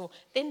oder so,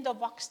 denn da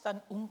wächst dann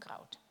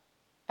Unkraut.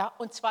 Ja,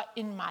 und zwar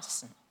in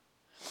Massen.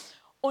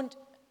 Und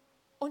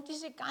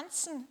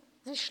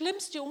das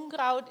schlimmste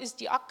Unkraut ist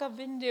die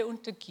Ackerwinde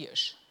und der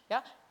Giersch.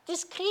 Ja,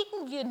 das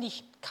kriegen wir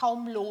nicht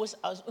kaum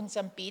los aus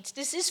unserem Beet.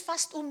 Das ist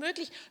fast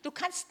unmöglich. Du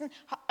kannst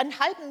einen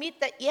halben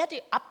Meter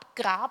Erde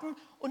abgraben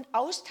und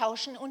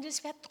austauschen und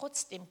es wird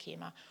trotzdem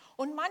kommen.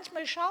 Und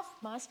manchmal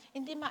schafft man es,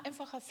 indem man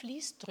einfach ein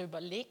Vlies drüber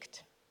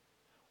legt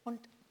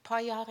und ein paar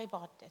Jahre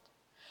wartet.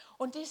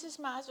 Und das ist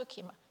mal so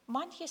gekommen.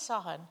 Manche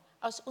Sachen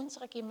aus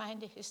unserer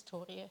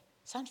Gemeindehistorie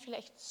sind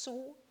vielleicht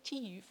so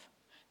tief,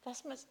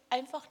 dass wir es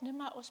einfach nicht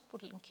mehr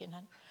ausbuddeln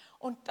können.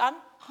 Und dann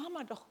haben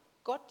wir doch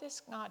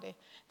Gottes Gnade,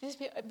 dass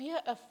wir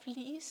ein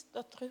Vlies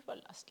da drüber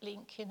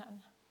legen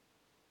können.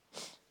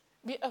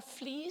 Wir ein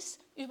Vlies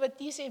über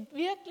diese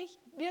wirklich,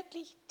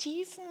 wirklich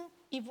tiefen,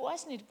 ich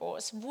weiß nicht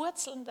was,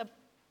 Wurzeln der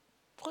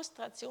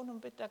Frustration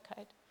und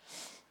Bitterkeit.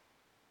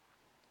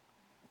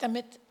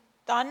 Damit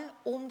dann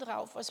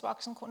obendrauf was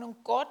wachsen kann.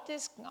 Und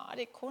Gottes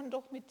Gnade kann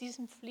doch mit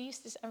diesem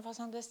Vlies das einfach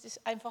sagen, dass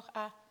das einfach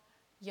auch,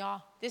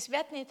 ja, das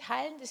wird nicht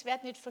heilen, das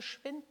wird nicht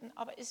verschwinden,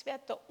 aber es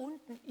wird da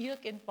unten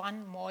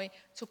irgendwann mal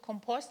zu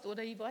Kompost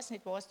oder ich weiß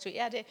nicht was, zur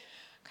Erde,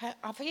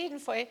 auf jeden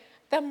Fall,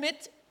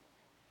 damit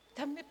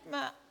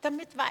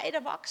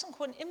weiter wachsen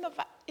kann,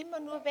 immer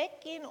nur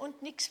weggehen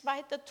und nichts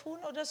weiter tun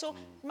oder so.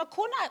 Man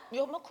kann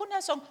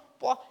auch sagen,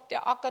 boah,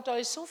 der Acker, da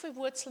ist so viel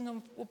Wurzeln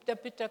und ob der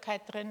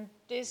Bitterkeit drin,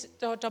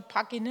 da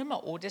packe ich nicht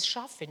mehr an, das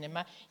schaffe ich nicht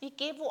mehr. Ich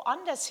gehe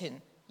woanders hin.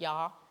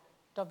 Ja,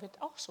 da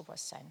wird auch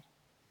sowas sein.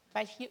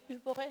 Weil hier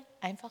überall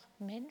einfach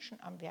Menschen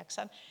am Werk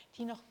sind,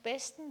 die nach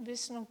bestem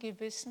Wissen und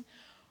Gewissen,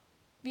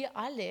 wir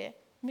alle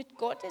mit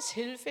Gottes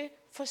Hilfe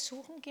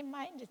versuchen,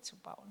 Gemeinde zu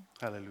bauen.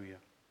 Halleluja.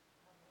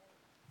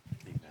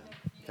 Amen.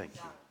 Thank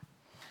you.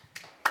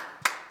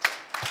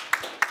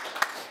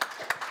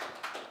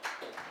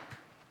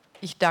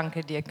 Ich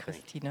danke dir,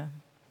 Christine.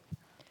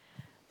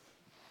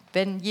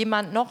 Wenn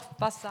jemand noch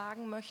was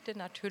sagen möchte,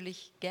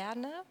 natürlich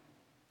gerne.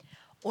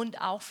 Und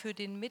auch für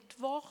den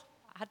Mittwoch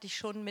hatte ich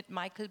schon mit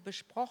Michael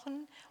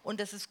besprochen.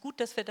 Und es ist gut,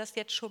 dass wir das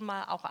jetzt schon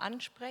mal auch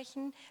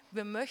ansprechen.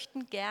 Wir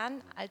möchten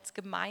gern als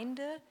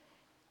Gemeinde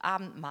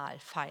Abendmahl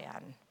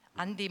feiern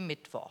an dem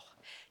Mittwoch.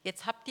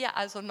 Jetzt habt ihr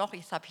also noch,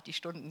 jetzt habe ich die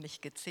Stunden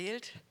nicht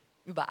gezählt,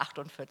 über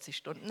 48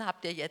 Stunden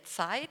habt ihr jetzt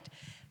Zeit,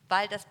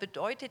 weil das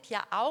bedeutet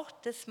ja auch,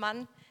 dass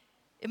man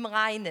im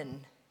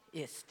Reinen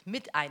ist,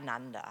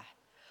 miteinander.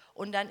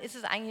 Und dann ist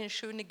es eigentlich eine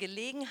schöne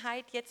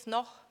Gelegenheit jetzt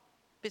noch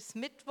bis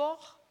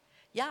Mittwoch,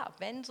 ja,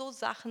 wenn so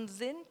Sachen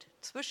sind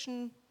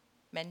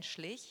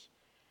zwischenmenschlich,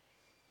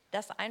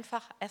 das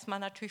einfach erstmal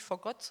natürlich vor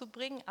Gott zu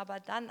bringen, aber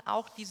dann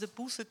auch diese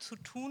Buße zu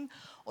tun.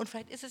 Und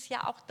vielleicht ist es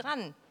ja auch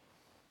dran,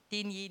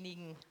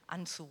 denjenigen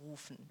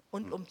anzurufen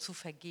und um zu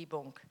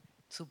Vergebung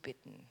zu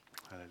bitten.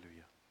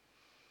 Hallelujah.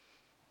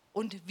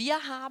 Und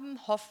wir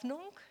haben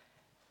Hoffnung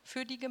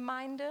für die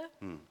Gemeinde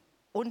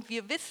und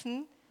wir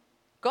wissen,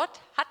 Gott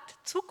hat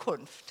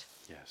Zukunft.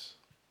 Yes.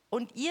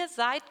 Und ihr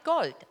seid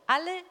Gold.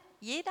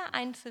 Jeder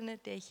Einzelne,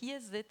 der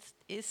hier sitzt,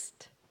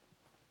 ist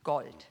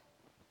Gold.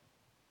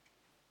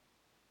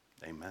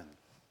 Amen.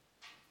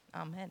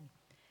 Amen.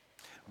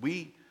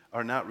 We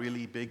are not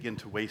really big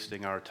into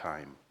wasting our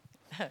time.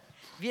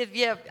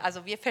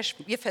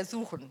 Wir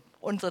versuchen,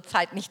 unsere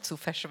Zeit nicht zu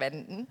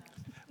verschwenden.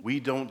 We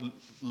don't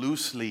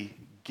loosely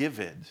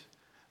give it,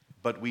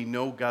 but we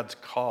know God's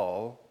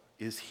call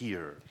is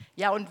here.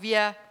 Ja, und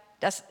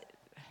das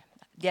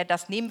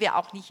nehmen wir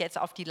auch nicht jetzt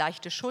auf die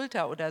leichte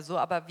Schulter oder so,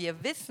 aber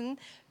wir wissen,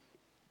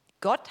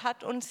 Gott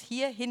hat uns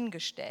hier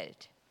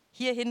hingestellt,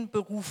 hierhin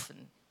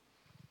berufen.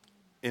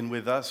 And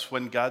with us,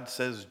 when God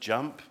says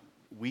jump,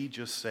 we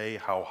just say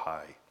how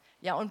high.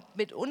 Ja, und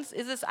mit uns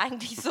ist es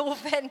eigentlich so,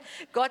 wenn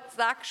Gott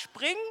sagt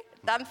spring,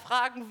 dann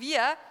fragen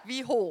wir,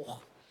 wie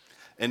hoch.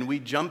 And we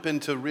jump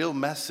into real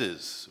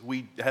messes.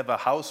 We have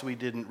a house we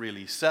didn't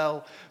really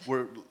sell.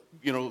 We're,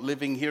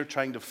 living here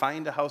trying to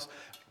find a house.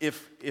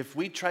 If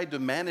we tried to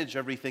manage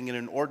everything in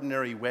an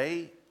ordinary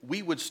way,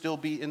 we would still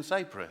be in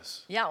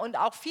Cyprus. Ja, und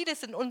auch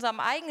vieles in unserem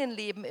eigenen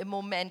Leben im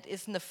Moment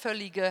ist eine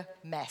völlige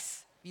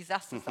Mess. Wie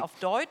sagst du es auf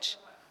Deutsch?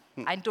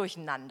 Ein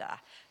Durcheinander.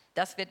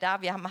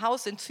 Wir haben ein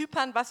Haus in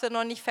Zypern, was wir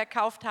noch nicht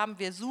verkauft haben.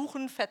 Wir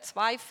suchen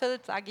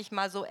verzweifelt, sage ich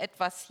mal, so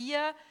etwas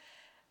hier.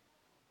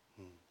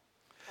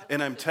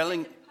 And I'm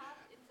telling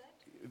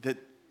that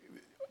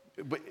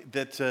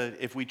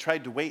if we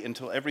tried to wait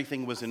until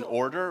everything was in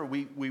order,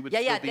 we would Ja,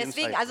 still be in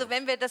deswegen, Cyprus. also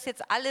wenn wir das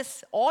jetzt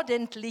alles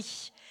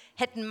ordentlich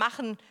hätten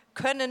machen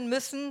können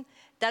müssen,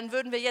 dann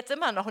würden wir jetzt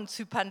immer noch in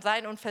Zypern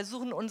sein und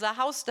versuchen, unser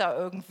Haus da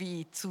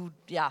irgendwie zu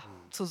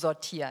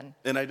sortieren.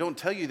 And I don't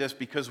tell you this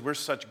because we're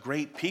such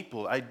great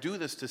people. I do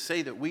this to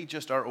say that we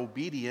just are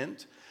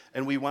obedient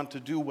and we want to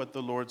do what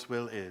the Lord's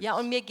will is. Ja,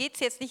 und mir geht es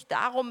jetzt nicht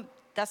darum,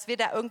 dass wir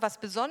da irgendwas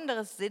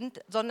Besonderes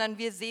sind, sondern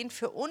wir sehen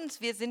für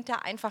uns, wir sind da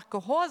einfach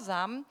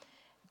gehorsam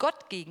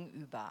Gott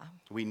gegenüber.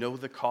 We know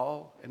the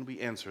call and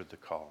we answered the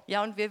call.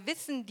 Ja, und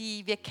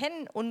wir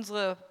kennen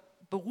unsere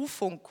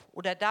Berufung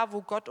oder da,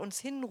 wo Gott uns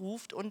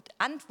hinruft und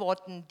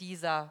antworten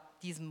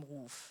diesem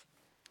Ruf.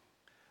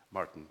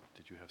 Martin,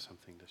 did you have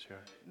something to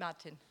share?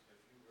 Martin.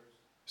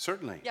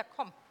 Certainly. Ja,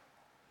 komm.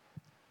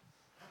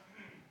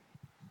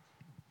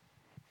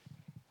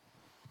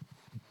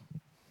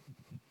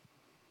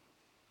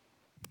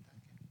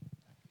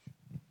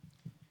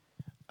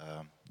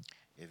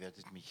 Ihr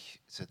werdet mich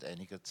seit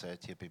einiger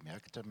Zeit hier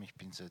bemerkt haben. Ich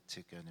bin seit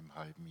circa einem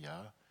halben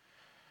Jahr,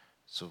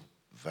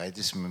 soweit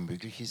es mir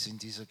möglich ist in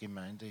dieser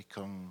Gemeinde. Ich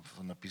komme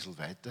von ein bisschen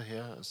weiter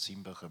her, aus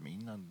Simbach am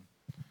Inn an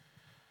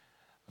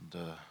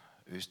der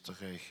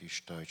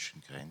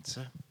österreichisch-deutschen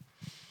Grenze.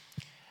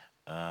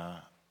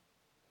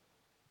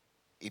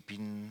 Ich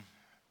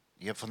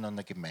habe von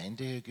einer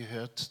Gemeinde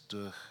gehört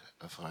durch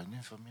eine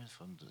Freundin von mir,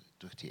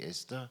 durch die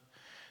Esther,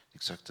 die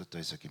gesagt hat, da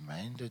ist eine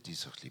Gemeinde, die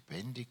ist auch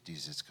lebendig, die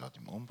ist jetzt gerade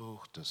im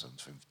Umbruch, da sind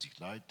 50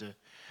 Leute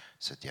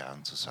seit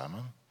Jahren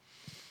zusammen.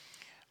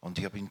 Und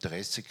ich habe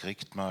Interesse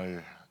gekriegt,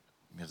 mal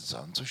mir das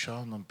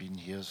anzuschauen und bin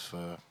hier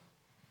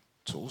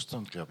zu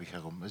Ostern, glaube ich,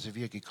 herum, also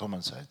wie ihr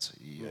gekommen seid.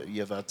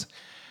 Ihr wart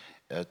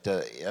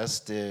der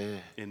erste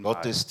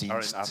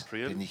Gottesdienst,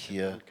 den ich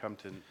hier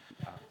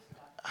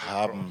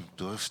haben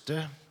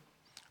durfte.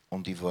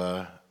 Und ich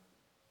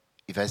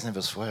weiß nicht,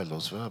 was vorher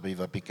los war, aber ich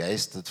war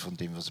begeistert von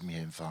dem, was mich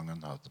hier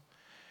empfangen hat.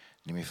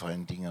 Nämlich vor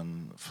allen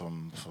Dingen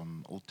von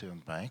Ute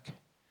und Mike,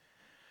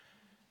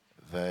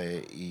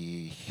 weil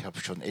ich habe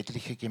schon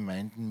etliche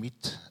Gemeinden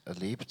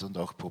miterlebt und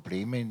auch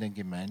Probleme in den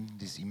Gemeinden,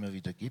 die es immer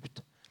wieder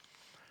gibt.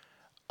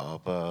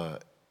 Aber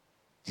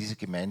diese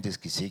Gemeinde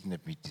ist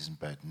gesegnet mit diesen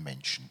beiden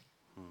Menschen.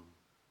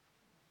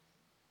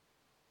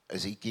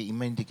 Also ich gehe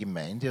immer in die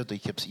Gemeinde, oder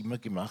ich habe es immer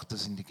gemacht,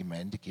 dass ich in die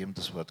Gemeinde gehe, um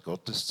das Wort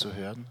Gottes zu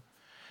hören,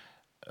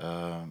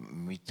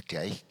 mit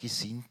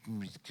Gleichgesinnten,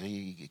 mit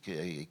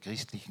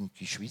christlichen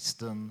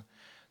Geschwistern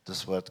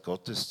das Wort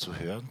Gottes zu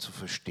hören, zu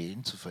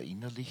verstehen, zu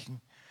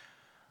verinnerlichen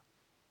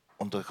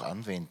und auch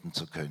anwenden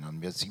zu können.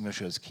 Mir hat es immer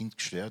schon als Kind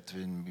gestört,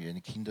 wenn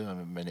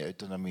meine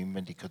Eltern haben mich immer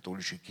in die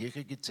katholische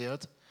Kirche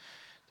gezerrt.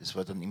 Das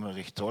war dann immer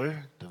recht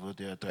toll. Da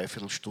wurde eine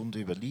Dreiviertelstunde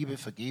über Liebe,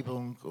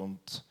 Vergebung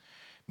und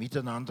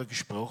Miteinander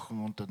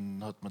gesprochen und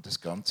dann hat man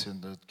das Ganze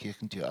an der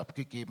Kirchentür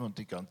abgegeben und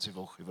die ganze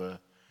Woche war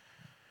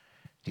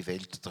die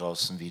Welt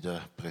draußen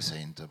wieder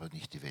präsent, aber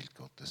nicht die Welt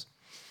Gottes.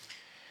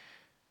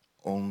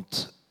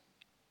 Und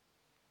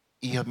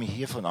ich habe mich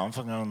hier von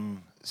Anfang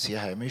an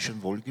sehr heimisch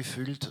und wohl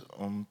gefühlt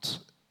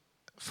und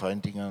vor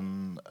allen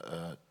Dingen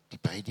die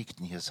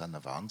Predigten hier sind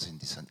ein Wahnsinn,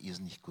 die sind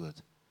irrsinnig gut.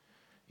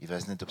 Ich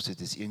weiß nicht, ob ihr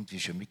das irgendwie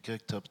schon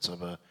mitgekriegt habt,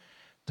 aber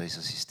da ist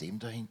ein System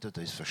dahinter,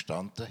 da ist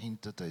Verstand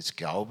dahinter, da ist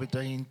Glaube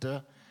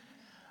dahinter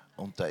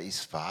und da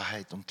ist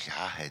Wahrheit und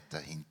Klarheit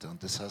dahinter.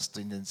 Und das hast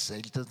du in den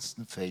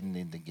seltensten Fällen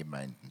in den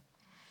Gemeinden.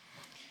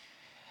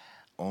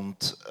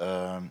 Und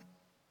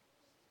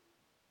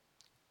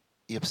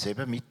ich habe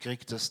selber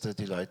mitgekriegt, dass da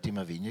die Leute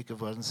immer weniger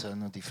geworden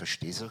sind und ich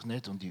verstehe es auch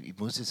nicht und ich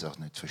muss es auch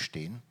nicht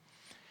verstehen.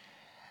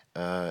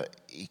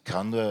 Ich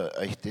kann nur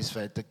euch das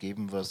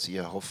weitergeben, was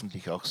ihr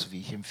hoffentlich auch so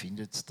wie ich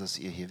empfindet, dass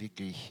ihr hier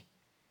wirklich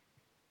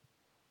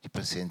die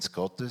Präsenz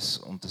Gottes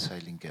und des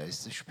Heiligen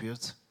Geistes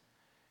spürt,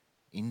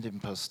 in den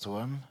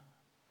Pastoren,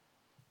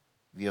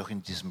 wie auch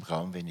in diesem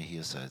Raum, wenn ihr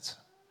hier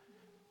seid.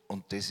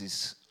 Und das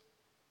ist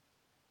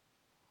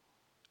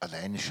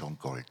alleine schon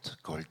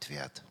Gold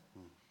wert.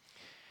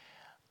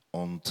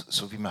 Und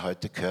so wie wir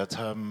heute gehört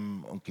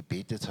haben und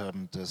gebetet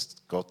haben,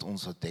 dass Gott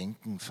unser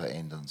Denken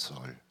verändern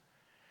soll,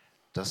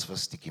 das,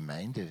 was die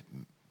Gemeinde,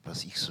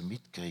 was ich so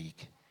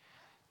mitkriege,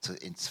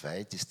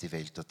 entzweit ist die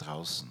Welt da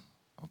draußen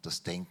und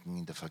das Denken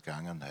in der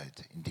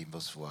Vergangenheit, in dem,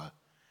 was war.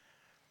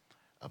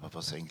 Aber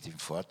was eigentlich den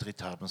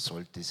Vortritt haben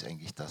sollte, ist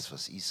eigentlich das,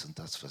 was ist. Und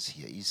das, was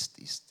hier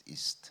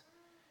ist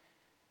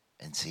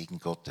ein Segen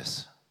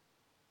Gottes.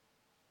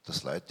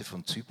 Dass Leute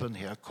von Zypern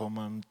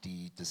herkommen,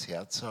 die das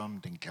Herz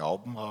haben, den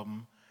Glauben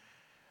haben.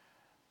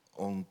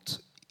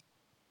 Und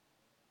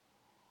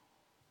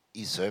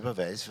ich selber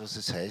weiß, was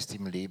es heißt,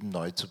 im Leben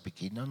neu zu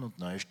beginnen und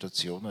neue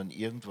Stationen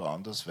irgendwo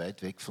anders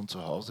weit weg von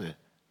zu Hause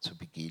zu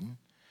beginnen.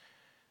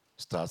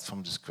 Start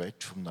from the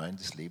scratch, vom Neuen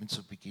das Leben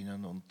zu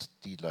beginnen. Und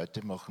die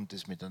Leute machen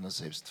das mit einer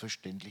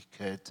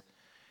Selbstverständlichkeit,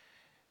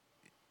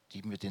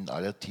 die mir den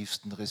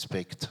allertiefsten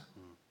Respekt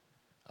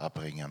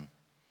abbringen.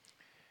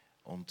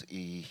 Und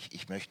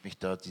ich möchte mich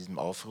da diesem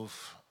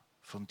Aufruf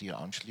von dir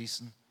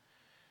anschließen,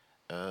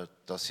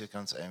 dass ihr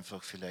ganz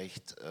einfach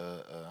vielleicht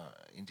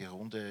in die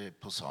Runde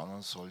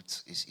posaunen sollt,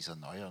 es ist ein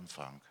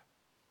Neuanfang.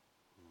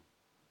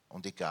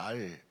 Und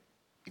egal,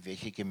 in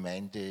welche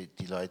Gemeinde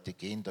die Leute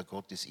gehen, der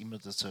Gott ist immer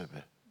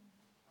dasselbe.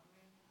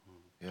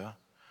 Ja?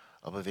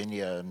 Aber wenn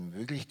ihr eine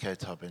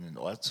Möglichkeit habt, einen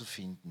Ort zu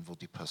finden, wo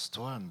die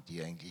Pastoren,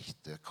 die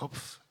eigentlich der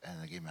Kopf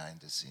einer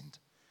Gemeinde sind,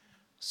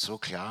 so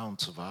klar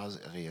und so wahr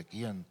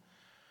reagieren,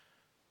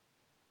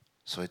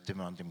 sollte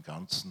man dem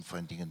Ganzen, vor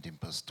allen Dingen den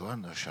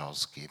Pastoren, eine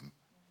Chance geben.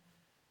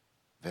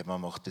 Weil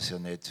man macht es ja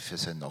nicht für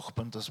seinen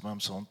Nachbarn, dass man am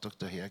Sonntag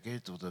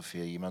dahergeht oder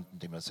für jemanden,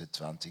 den man seit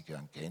 20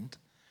 Jahren kennt,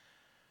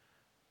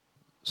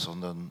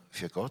 sondern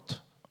für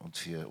Gott und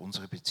für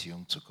unsere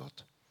Beziehung zu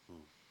Gott.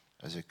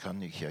 Also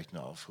kann ich euch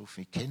nur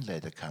aufrufen, ich kenne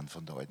leider keinen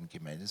von der alten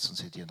Gemeinde,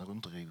 sonst hätte ich einen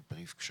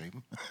Rundbrief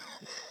geschrieben.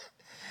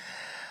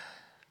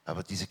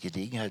 Aber diese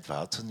Gelegenheit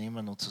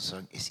wahrzunehmen und zu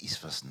sagen, es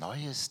ist was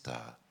Neues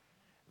da.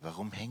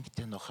 Warum hängt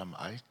ihr noch am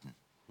Alten?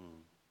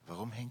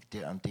 Warum hängt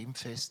ihr an dem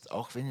fest,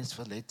 auch wenn es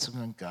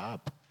Verletzungen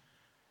gab?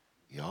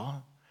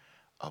 Ja,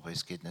 aber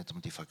es geht nicht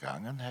um die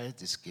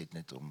Vergangenheit, es geht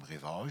nicht um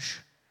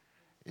Revanche,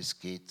 es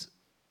geht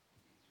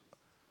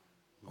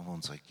um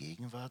unsere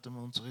Gegenwart,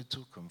 um unsere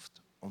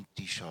Zukunft. Und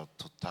die schaut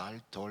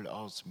total toll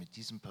aus mit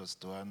diesen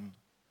Pastoren.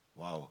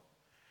 Wow,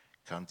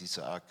 kann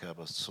dieser Acker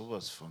aber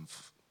sowas von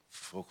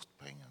Frucht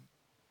bringen.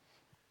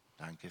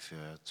 Danke für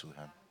euer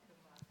Zuhören.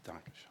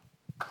 Dankeschön.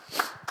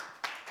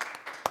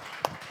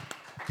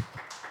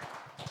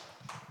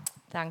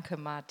 Danke,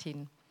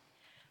 Martin.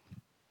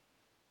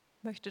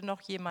 Möchte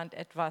noch jemand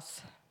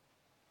etwas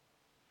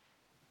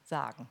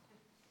sagen?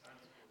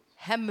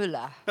 Herr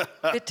Müller,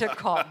 bitte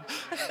komm.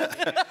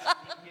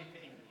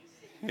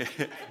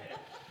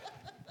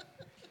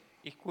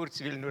 Ich kurz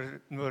will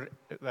nur,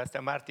 was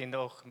der Martin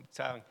noch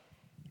sagen.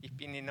 Ich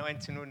bin in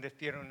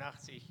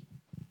 1984.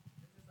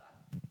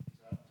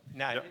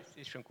 Nein, das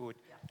ist schon gut.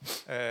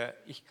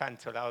 Ich kann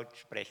so laut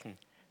sprechen.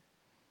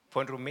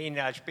 Von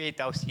Rumänien als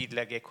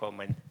Spätaussiedler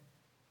gekommen.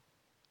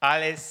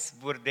 Alles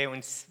wurde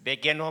uns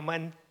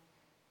weggenommen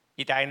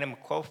mit einem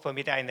Koffer,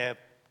 mit einer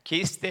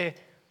Kiste.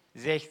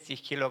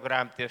 60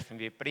 Kilogramm dürfen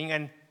wir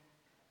bringen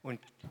und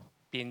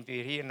bin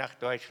wir hier nach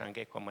Deutschland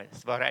gekommen.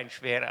 Es war ein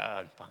schwerer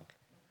Anfang.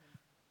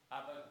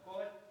 Aber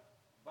Gott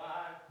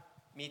war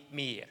mit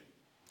mir.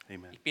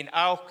 Amen. Ich bin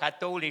auch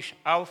katholisch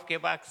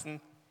aufgewachsen,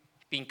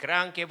 ich bin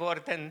krank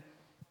geworden,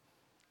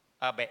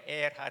 aber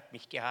er hat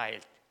mich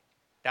geheilt.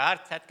 Der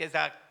Arzt hat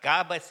gesagt,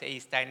 Gabese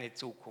ist deine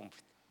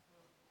Zukunft,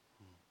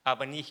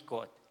 aber nicht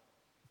Gott.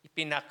 Ich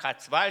bin nach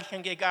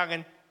Katzwalchen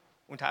gegangen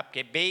und habe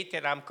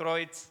gebetet am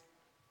Kreuz,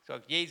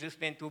 gesagt, Jesus,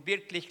 wenn du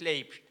wirklich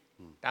lebst,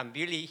 dann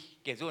will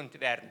ich gesund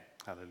werden.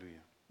 Halleluja.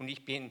 Und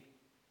ich bin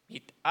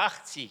mit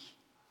 80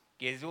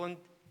 gesund.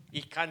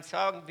 Ich kann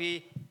sagen,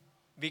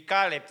 wie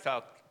Kaleb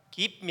sagt,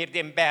 gib mir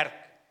den Berg.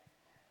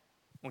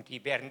 Und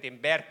die werden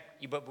den Berg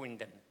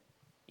überwunden.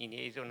 In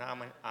Jesu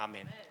Namen,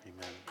 Amen.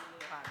 Amen.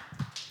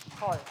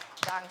 Toll,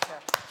 danke.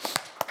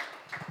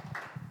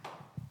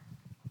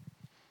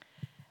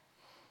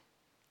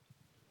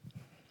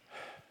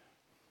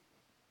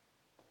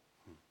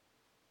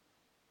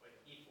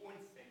 Gib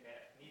uns den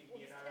Berg, nicht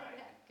mir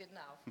allein.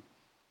 Genau.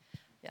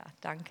 Ja,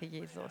 danke,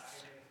 Jesus.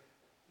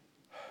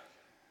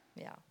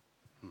 Ja.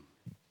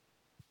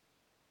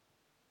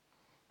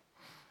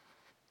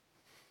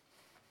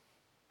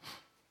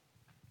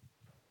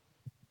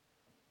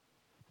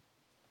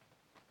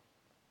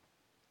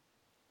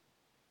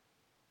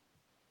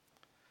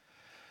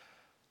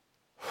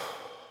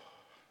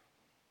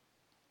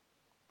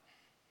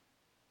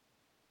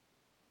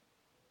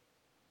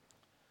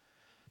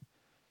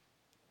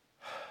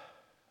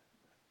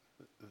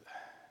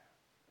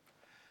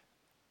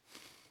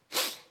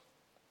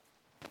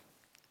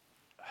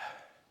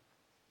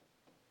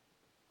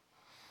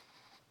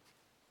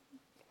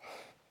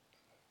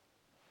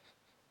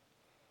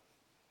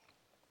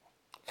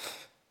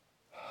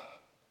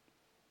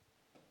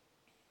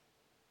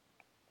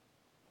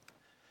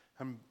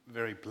 I'm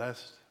very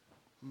blessed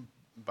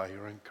by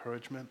your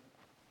encouragement.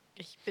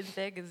 Ich bin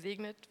sehr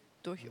gesegnet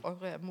durch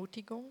eure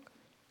Ermutigung.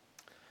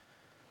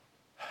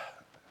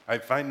 I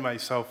find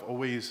myself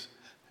always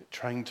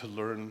trying to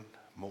learn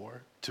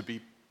more, to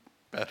be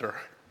better.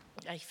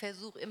 Ja, ich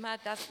versuche immer,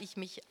 dass ich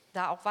mich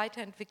da auch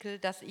weiterentwickle,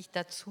 dass ich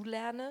dazu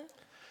lerne.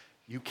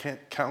 You can't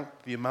count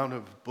the amount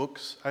of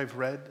books I've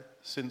read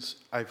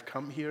since I've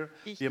come here,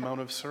 the amount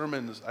of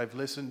sermons I've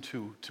listened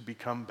to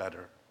become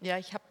better. Ja,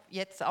 ich habe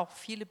jetzt auch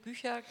viele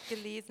Bücher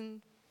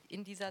gelesen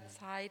in dieser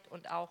Zeit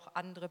und auch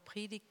andere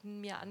Predigten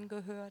mir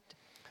angehört.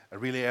 I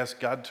really ask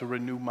God to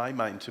renew my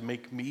mind, to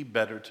make me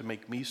better, to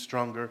make me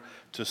stronger,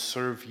 to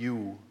serve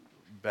you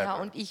better. Ja,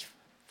 und ich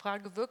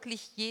frage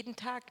wirklich jeden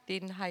Tag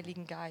den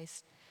Heiligen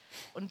Geist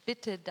und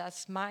bitte,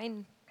 dass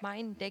mein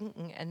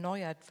Denken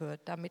erneuert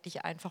wird, damit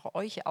ich einfach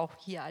euch auch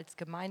hier als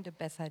Gemeinde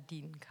besser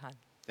dienen kann.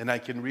 And I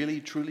can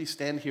really truly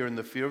stand here in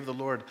the fear of the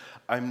Lord.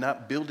 I'm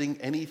not building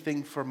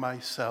anything for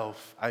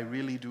myself. I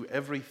really do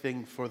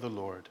everything for the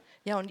Lord.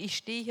 Ja, und ich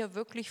stehe hier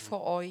wirklich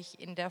vor euch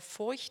in der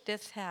Furcht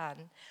des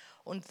Herrn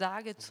und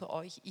sage zu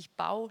euch, ich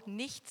baue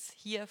nichts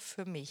hier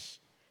für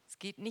mich. Es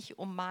geht nicht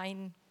um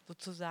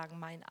sozusagen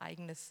mein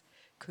eigenes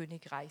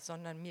Königreich,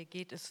 sondern mir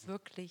geht es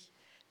wirklich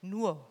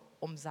nur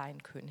um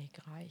sein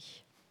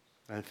Königreich.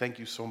 And thank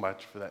you so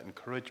much for that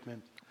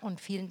encouragement.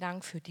 Und vielen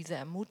Dank für diese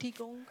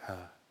Ermutigung.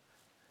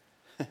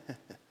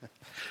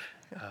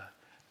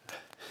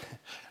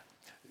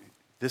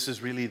 This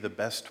is really the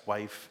best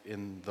wife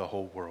in the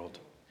whole world.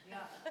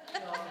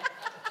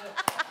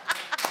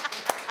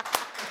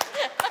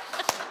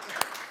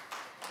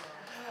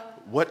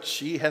 What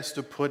she has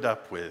to put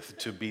up with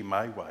to be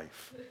my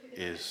wife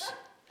is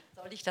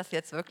Soll ich das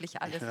jetzt wirklich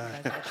alles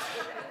übersetzen?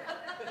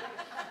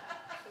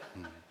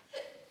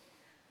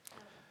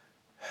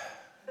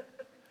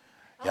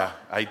 yeah,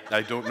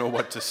 I don't know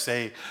what to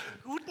say.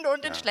 Guten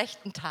und in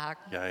schlechten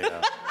Tagen.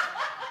 Yeah.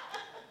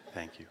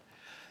 Thank you.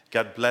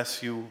 God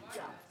bless you.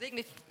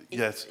 Segne-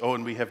 Yes. Oh,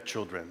 and we have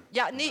children.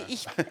 Ja, nee,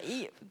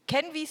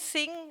 can we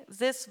sing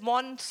this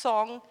one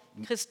song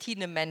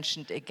Christine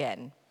mentioned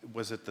again?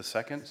 Was it the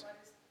second?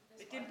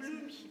 Mit dem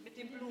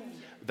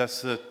Blumen.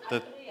 That's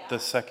the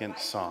second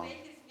song.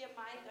 Welches wir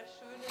meinen, das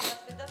Schöne,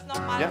 dass wir das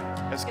nochmal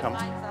Ja, es kommt.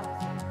 gemeinsam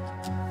singen.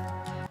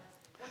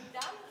 Und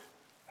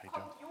dann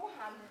kommt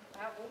Johann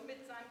herum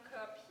mit seinem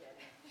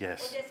Körbchen.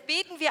 Yes. Und jetzt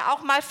beten wir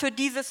auch mal für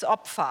dieses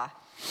Opfer.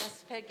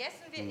 Das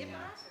vergessen wir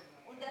immer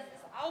und das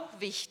ist auch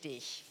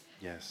wichtig.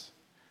 Yes.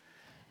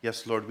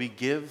 Yes, Lord, we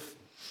give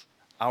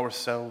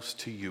ourselves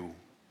to you.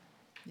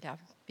 Ja,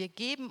 wir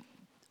geben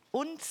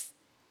uns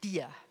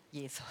dir,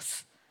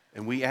 Jesus.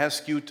 And we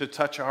ask you to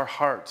touch our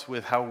hearts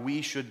with how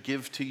we should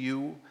give to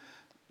you,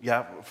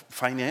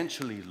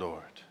 financially,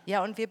 Lord.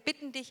 Ja, und wir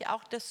bitten dich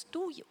auch, dass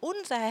du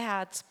unser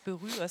Herz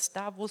berührst,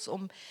 da wo es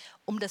um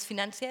das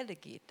Finanzielle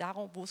geht,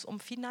 darum, wo es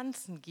um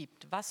Finanzen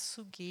gibt, was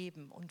zu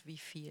geben und wie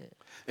viel.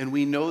 And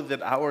we know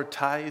that our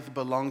tithe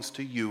belongs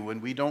to you,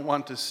 and we don't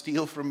want to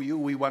steal from you.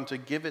 We want to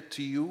give it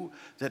to you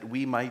that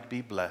we might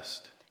be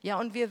blessed. Ja,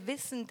 und wir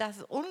wissen,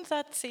 dass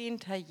unser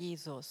Zehnter,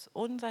 Jesus,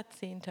 unser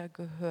Zehnter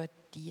gehört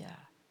dir.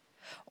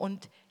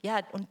 Und ja,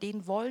 und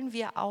den wollen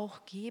wir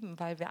auch geben,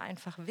 weil wir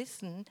einfach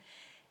wissen,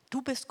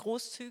 du bist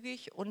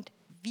großzügig und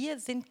wir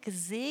sind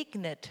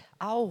gesegnet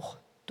auch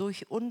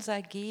durch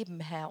unser Geben,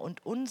 Herr,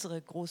 und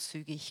unsere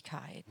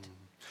Großzügigkeit.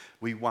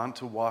 We want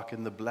to walk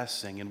in the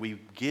blessing, and we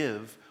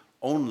give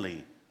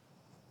only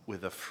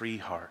with a free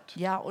heart.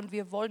 Ja, und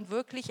wir wollen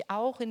wirklich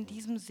auch in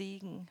diesem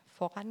Segen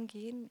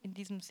vorangehen, in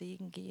diesem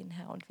Segen gehen,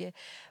 Herr. Und wir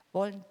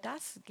wollen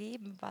das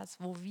geben,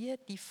 wo wir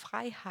die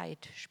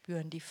Freiheit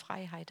spüren, die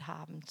Freiheit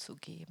haben zu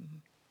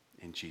geben.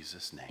 In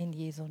Jesus' name. In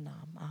Jesu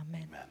Namen.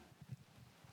 Amen. Amen.